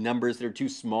avoid numbers that are too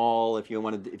small if you're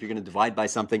going to divide by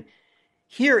something.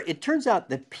 Here, it turns out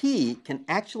that P can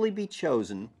actually be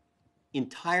chosen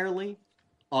entirely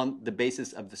on the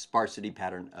basis of the sparsity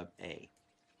pattern of A.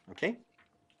 Okay?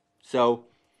 So,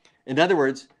 in other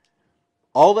words,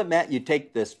 you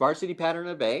take the sparsity pattern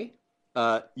of A.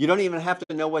 You don't even have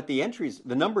to know what the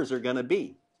numbers are going to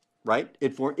be, right?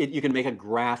 You can make a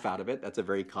graph out of it. That's a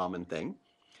very common thing.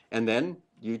 And then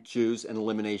you choose an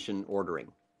elimination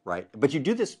ordering, right? But you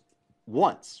do this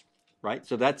once, right?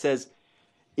 So that says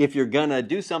if you're going to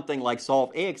do something like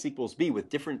solve AX equals B with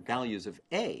different values of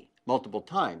A multiple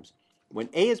times, when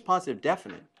A is positive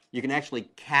definite, you can actually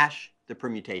cache the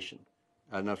permutation.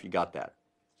 I don't know if you got that,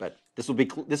 but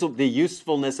the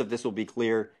usefulness of this will be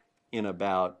clear in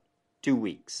about 2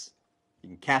 weeks. You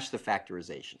can cache the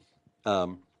factorization.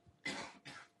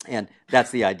 And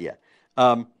that's the idea.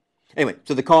 Anyway,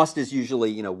 so the cost is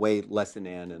usually way less than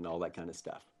n and all that kind of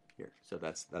stuff here. So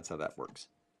that's how that works.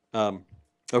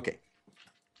 Okay.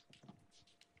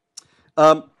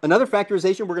 Another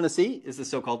factorization we're going to see is the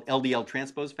so-called LDL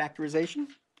transpose factorization,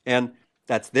 and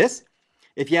that's this.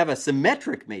 If you have a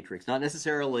symmetric matrix, not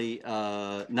necessarily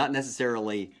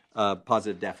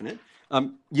positive definite,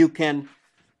 you can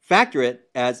factor it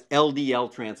as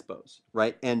LDL transpose,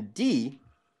 right? And D,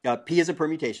 P is a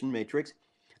permutation matrix.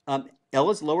 L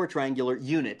is lower triangular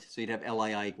unit, so you'd have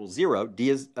LII equals 0. D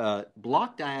is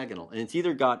block diagonal, and it's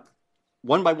either got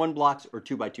 1 by 1 blocks or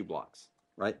 2 by 2 blocks,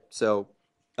 right? So,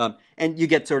 and you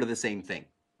get sort of the same thing,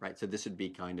 right? So this would be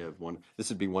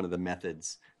one of the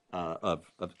methods of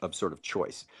sort of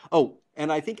choice. Oh,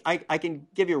 and I think I can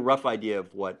give you a rough idea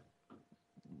of what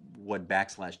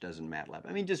backslash does in MATLAB.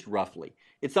 I mean, just roughly.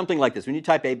 It's something like this. When you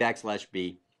type A backslash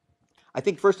B, I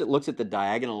think first it looks at the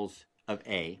diagonals of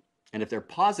A, and if they're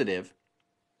positive,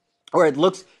 or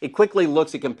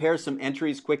it compares some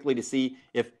entries quickly to see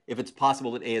if it's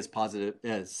possible that A is positive,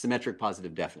 symmetric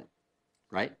positive definite,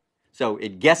 right? So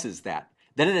it guesses that.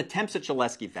 Then it attempts a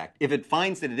Cholesky fact. If it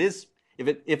finds that it is,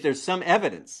 if there's some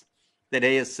evidence that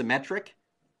A is symmetric,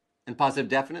 and positive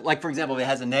definite. Like, for example, if it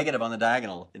has a negative on the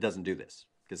diagonal, it doesn't do this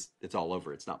because it's all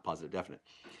over. It's not positive definite.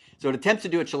 So it attempts to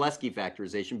do a Cholesky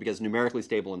factorization because it's numerically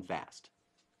stable and fast.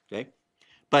 Okay?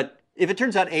 But if it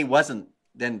turns out A wasn't,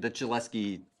 then the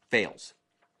Cholesky fails.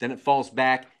 Then it falls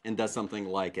back and does something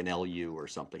like an LU or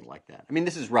something like that. I mean,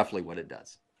 this is roughly what it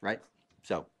does, right?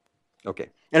 So, okay.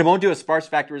 And it won't do a sparse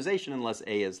factorization unless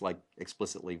A is like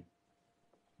explicitly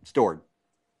stored,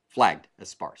 flagged as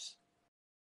sparse.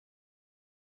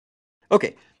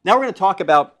 Okay, now we're going to talk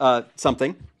about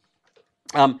something.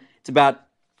 It's about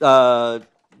an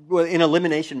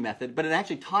elimination method, but it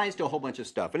actually ties to a whole bunch of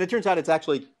stuff. And it turns out it's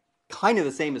actually kind of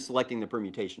the same as selecting the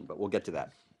permutation, but we'll get to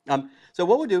that. So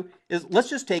what we'll do is let's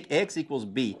just take AX equals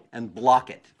B and block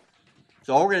it.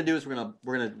 So all we're going to do is we're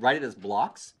going to write it as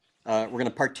blocks. We're going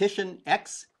to partition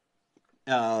X.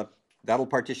 That'll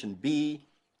partition B,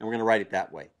 and we're going to write it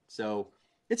that way. So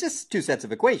it's just two sets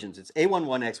of equations. It's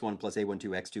A11x1 plus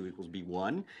A12x2 equals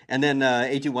B1, and then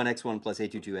A21x1 plus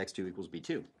A22x2 equals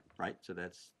B2, right? So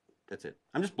that's it.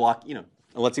 I'm just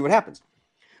let's see what happens.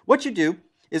 What you do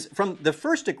is from the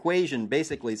first equation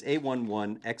basically is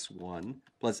A11x1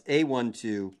 plus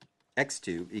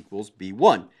A12x2 equals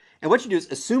B1. And what you do is,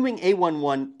 assuming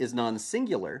A11 is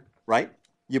non-singular, right,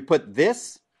 you put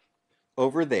this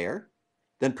over there,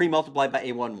 then pre-multiply by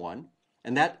A11,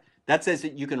 and that says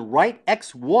that you can write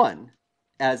x1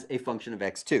 as a function of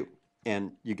x2,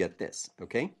 and you get this,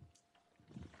 okay?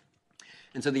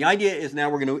 And so the idea is now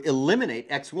we're going to eliminate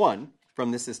x1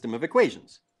 from the system of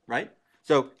equations, right?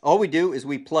 So all we do is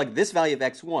we plug this value of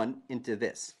x1 into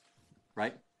this,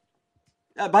 right?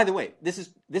 By the way, this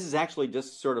is actually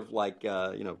just sort of like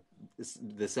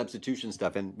the substitution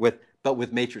stuff, but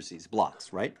with matrices,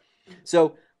 blocks, right?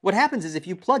 So what happens is if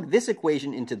you plug this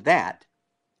equation into that,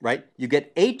 right, you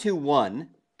get A21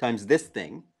 times this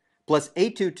thing plus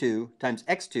A22 times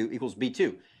x2 equals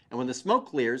B2. And when the smoke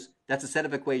clears, that's a set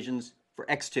of equations for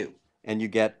x2, and you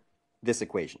get this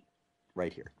equation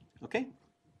right here. Okay?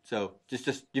 So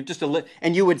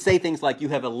and you would say things like you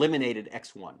have eliminated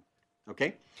x1.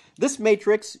 Okay? This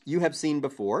matrix you have seen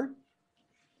before.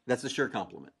 That's a sure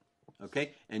complement.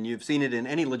 Okay? And you've seen it in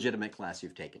any legitimate class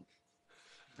you've taken.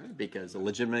 Right? Because a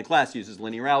legitimate class uses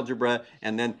linear algebra,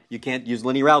 and then you can't use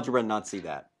linear algebra and not see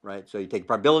that, right? So you take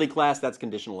probability class, that's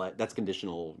conditional,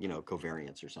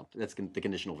 covariance or something. That's the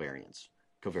conditional variance,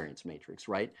 covariance matrix,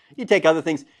 right? You take other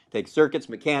things, take circuits,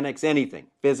 mechanics, anything,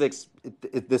 physics,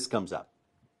 this comes up.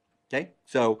 Okay?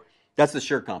 So that's the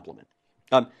sure complement.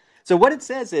 So what it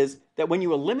says is that when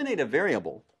you eliminate a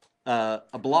variable,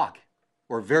 a block,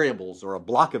 or variables, or a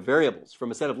block of variables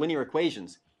from a set of linear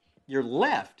equations, you're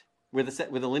left with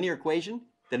a linear equation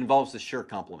that involves the sure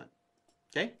complement.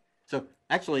 Okay? So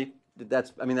actually,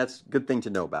 that's a good thing to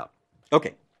know about.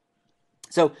 Okay.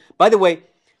 So, by the way,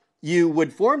 you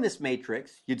would form this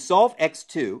matrix, you'd solve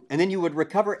x2, and then you would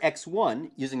recover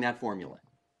x1 using that formula.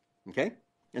 Okay?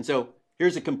 And so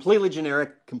here's a completely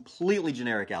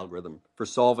generic algorithm for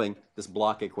solving this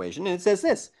block equation, and it says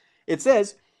this. It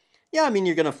says, yeah,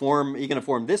 you're going to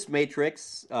form this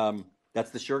matrix.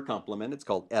 That's the sure complement. It's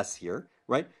called S here,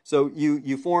 right? So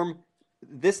you form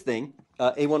this thing,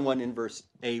 A11 inverse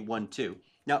A12.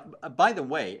 Now, by the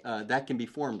way, that can be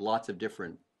formed lots of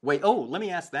different ways. Oh, let me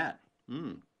ask that.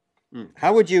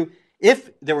 How would you,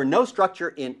 if there were no structure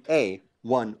in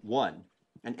A11,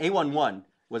 and A11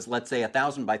 was, let's say,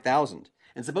 1,000 by 1,000,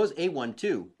 and suppose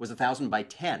A12 was 1,000 by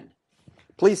 10,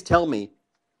 please tell me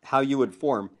how you would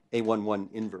form A11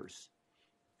 inverse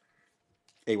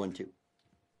A12.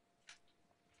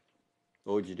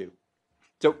 What would you do?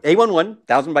 So A11,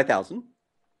 1,000 by 1,000,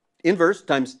 inverse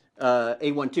times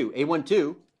A12.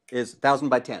 A12 is 1,000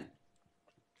 by 10.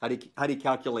 How do you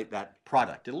calculate that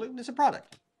product? It's a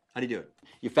product. How do you do it?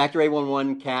 You factor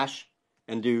A11 cache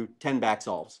and do 10 back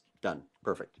solves. Done.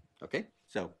 Perfect. Okay?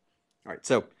 So, all right.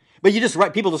 So, but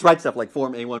people just write stuff like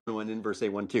form A11 inverse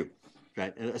A12,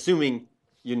 right? Assuming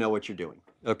you know what you're doing.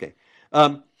 Okay.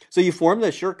 So you form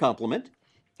the sure complement.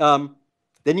 Then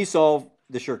you solve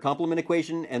the sure complement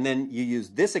equation, and then you use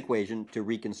this equation to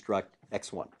reconstruct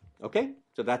x1. Okay?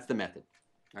 So that's the method.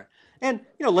 All right. And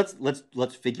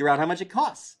let's figure out how much it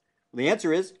costs. Well, the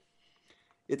answer is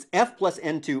it's f plus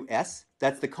n2s.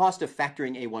 That's the cost of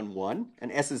factoring A11,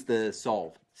 and s is the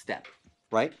solve step,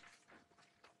 right?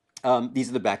 These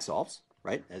are the back solves,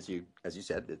 right? As you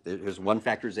said, there's one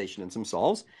factorization and some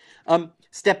solves.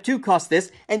 Step 2 costs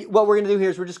this, and what we're going to do here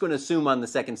is we're just going to assume on the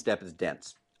second step is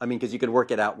dense. Because you can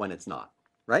work it out when it's not,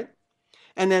 right?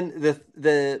 And then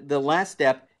the last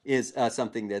step is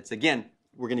something that's, again,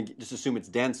 we're going to just assume it's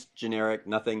dense, generic,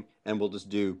 nothing, and we'll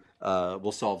just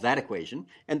we'll solve that equation,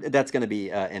 and that's going to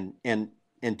be and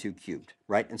n2 cubed,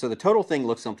 right? And so the total thing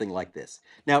looks something like this.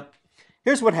 Now,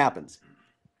 here's what happens.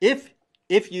 If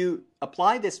you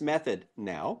apply this method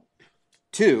now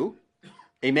to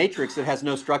a matrix that has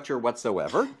no structure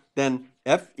whatsoever, then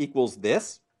F equals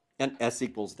this and S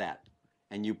equals that.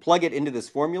 And you plug it into this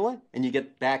formula and you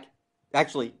get back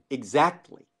actually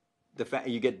exactly the fact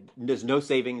you get there's no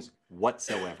savings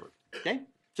whatsoever. Okay?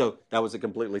 So that was a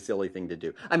completely silly thing to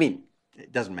do. I mean,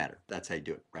 it doesn't matter. That's how you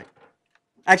do it, right?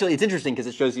 Actually, it's interesting because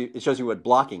it shows you what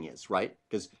blocking is, right?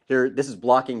 Because here, this is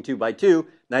blocking 2 by 2.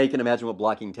 Now you can imagine what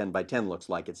blocking 10 by 10 looks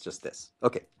like. It's just this.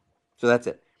 Okay, so that's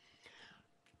it.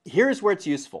 Here's where it's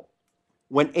useful.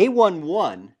 When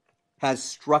A11 has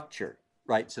structure,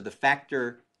 right? So the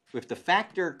factor, if the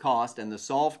factor cost and the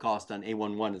solve cost on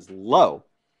A11 is low,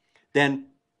 then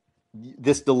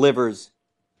this delivers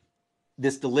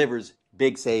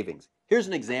big savings. Here's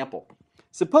an example.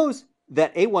 Suppose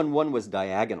that A11 was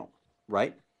diagonal,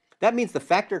 right? That means the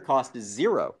factor cost is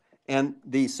 0 and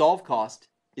the solve cost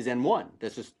is n1.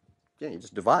 That's just, yeah, you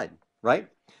just divide, right?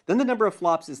 Then the number of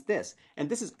flops is this, and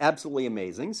this is absolutely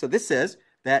amazing. So this says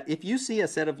that if you see a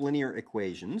set of linear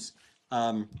equations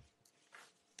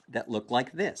that look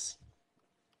like this,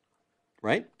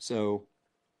 right? So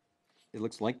it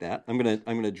looks like that. I'm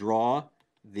gonna draw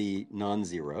the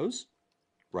non-zeros,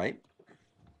 right?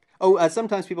 Oh,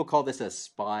 sometimes people call this a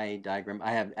SPI diagram.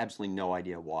 I have absolutely no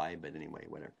idea why, but anyway,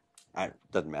 whatever. It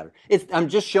doesn't matter. I'm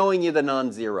just showing you the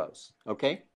non-zeros,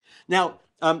 okay? Now,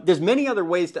 there's many other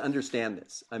ways to understand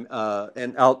this, and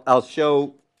I'll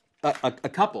show a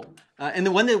couple. And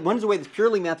the one is a way that's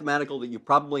purely mathematical that you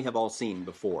probably have all seen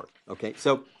before, okay?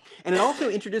 So, and it also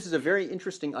introduces a very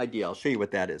interesting idea. I'll show you what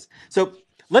that is. So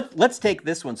let's take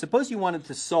this one. Suppose you wanted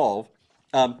to solve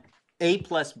A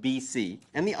plus BC,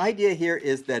 and the idea here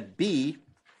is that B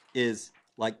is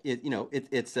like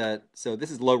so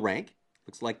this is low rank,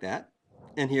 looks like that,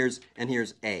 and here's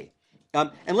A,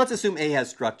 and let's assume A has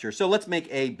structure. So let's make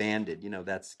A banded.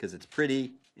 That's because it's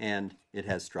pretty and it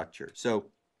has structure. So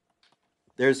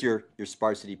there's your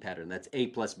sparsity pattern. That's A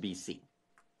plus BC.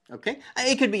 Okay,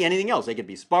 A could be anything else. A could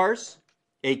be sparse.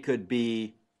 A could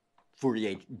be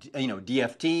Fourier,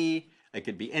 DFT. It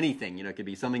could be anything, it could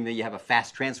be something that you have a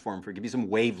fast transform for. It could be some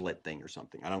wavelet thing or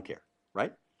something. I don't care,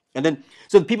 right? And then,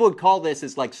 so people would call this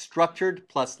is like structured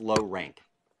plus low rank.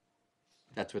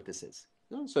 That's what this is.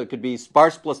 So it could be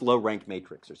sparse plus low rank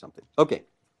matrix or something. Okay.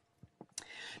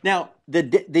 Now,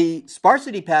 the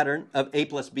sparsity pattern of A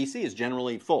plus BC is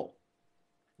generally full.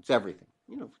 It's everything.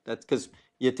 That's because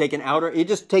you take you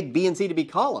just take B and C to be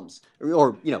columns,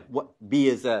 or what B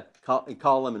is a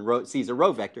column and C is a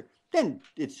row vector. Then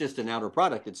it's just an outer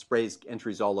product. It sprays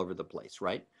entries all over the place,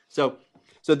 right? So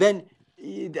then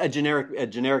a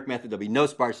generic method, there'll be no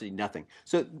sparsity, nothing.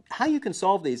 So how you can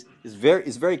solve these is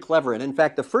very clever. And in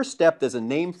fact, the first step, there's a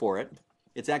name for it.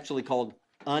 It's actually called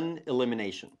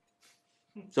unelimination.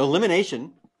 So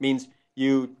elimination means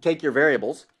you take your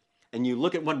variables and you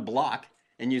look at one block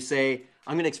and you say,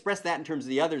 I'm going to express that in terms of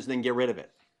the others, then get rid of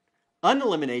it.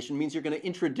 Unelimination means you're going to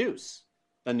introduce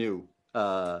a new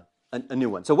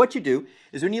one. So what you do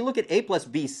is when you look at A plus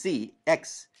BC,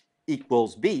 X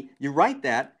equals B, you write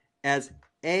that as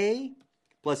A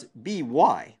plus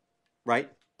BY,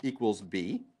 right, equals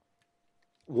B.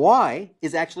 Y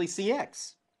is actually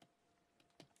CX.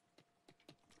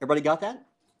 Everybody got that?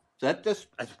 So that just,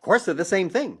 of course, they're the same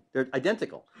thing. They're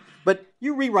identical. But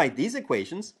you rewrite these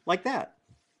equations like that,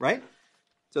 right?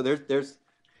 So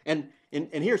and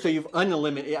here, so you've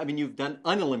you've done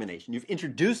unelimination. You've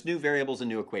introduced new variables and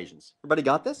new equations. Everybody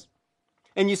got this?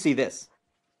 And you see this.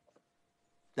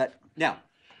 Now,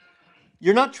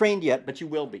 you're not trained yet, but you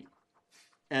will be.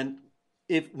 And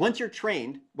once you're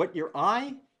trained, what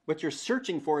you're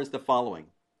searching for is the following: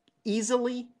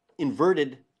 easily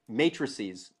inverted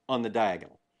matrices on the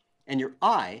diagonal. And your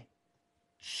eye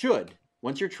should,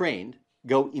 once you're trained,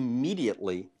 go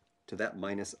immediately to that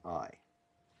minus I.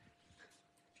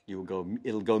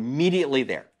 It'll go immediately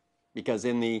there, because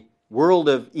in the world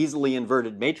of easily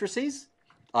inverted matrices,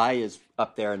 I is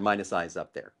up there and minus I is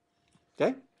up there.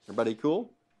 Okay, everybody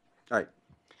cool? All right.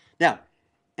 Now,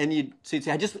 so you'd say,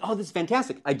 this is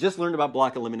fantastic. I just learned about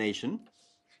block elimination.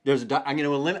 I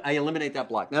eliminate that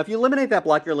block. Now, if you eliminate that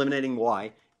block, you're eliminating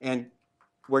Y, and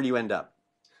where do you end up?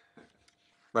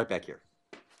 Right back here.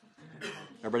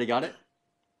 Everybody got it?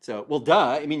 So, well,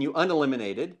 duh. You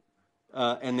uneliminated,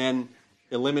 and then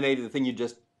eliminated the thing you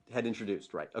just had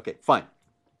introduced, right? Okay, fine.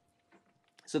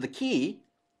 So the key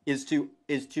is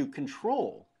to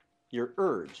control your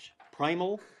urge,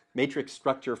 primal matrix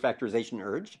structure factorization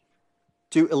urge,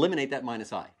 to eliminate that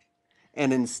minus I.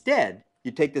 And instead,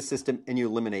 you take this system and you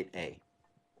eliminate A.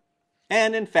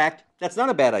 And in fact, that's not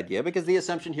a bad idea because the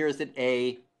assumption here is that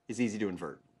A is easy to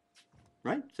invert,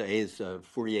 right? So A is a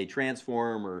Fourier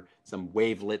transform or some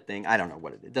wavelet thing. I don't know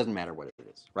what it is. It doesn't matter what it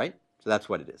is, right? So that's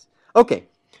what it is. Okay.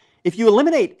 If you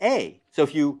eliminate A, so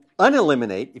if you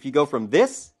uneliminate, if you go from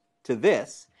this to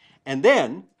this, and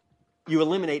then you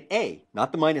eliminate A,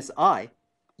 not the minus I,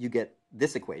 you get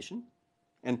this equation.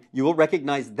 And you will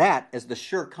recognize that as the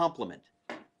sure complement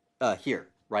here,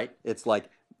 right? It's like,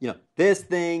 this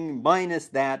thing minus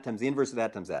that times the inverse of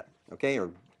that times that, okay? Or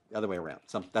the other way around.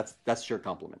 That's sure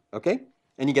complement, okay?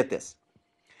 And you get this.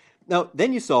 Now,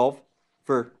 then you solve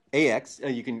for AX.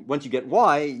 Once you get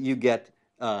Y, you get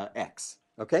X,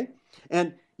 okay?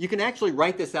 And you can actually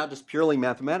write this out just purely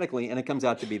mathematically, and it comes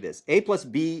out to be this. A plus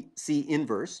B C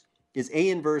inverse is A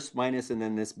inverse minus, and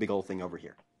then this big old thing over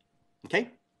here, okay?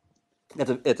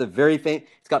 It's a very famous,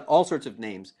 it's got all sorts of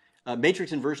names.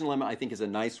 Matrix inversion lemma, I think, is a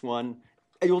nice one.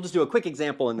 We'll just do a quick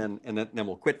example and then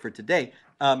we'll quit for today.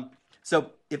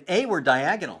 So if A were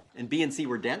diagonal and B and C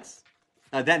were dense,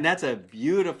 then that's a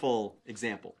beautiful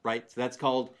example, right? So that's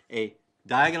called a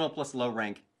diagonal plus low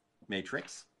rank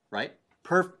matrix, right?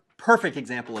 Perfect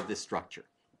example of this structure,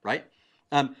 right?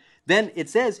 Then it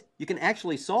says you can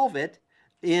actually solve it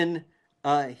in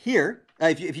here.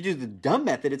 If you do the dumb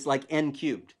method, it's like n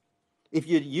cubed. If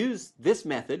you use this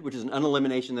method, which is an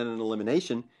unelimination then an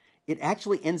elimination, it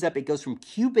actually ends up, it goes from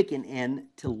cubic in n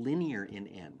to linear in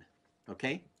n,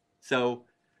 okay? So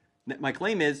my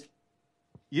claim is,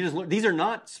 these are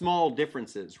not small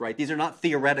differences, right? These are not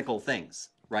theoretical things,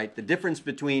 right? The difference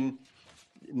between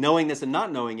knowing this and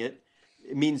not knowing it,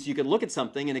 it means you can look at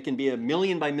something and it can be a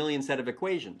million by million set of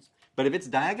equations. But if it's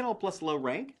diagonal plus low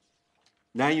rank,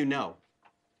 now you know.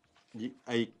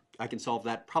 I can solve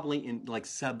that probably in like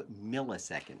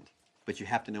sub-millisecond, but you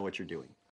have to know what you're doing.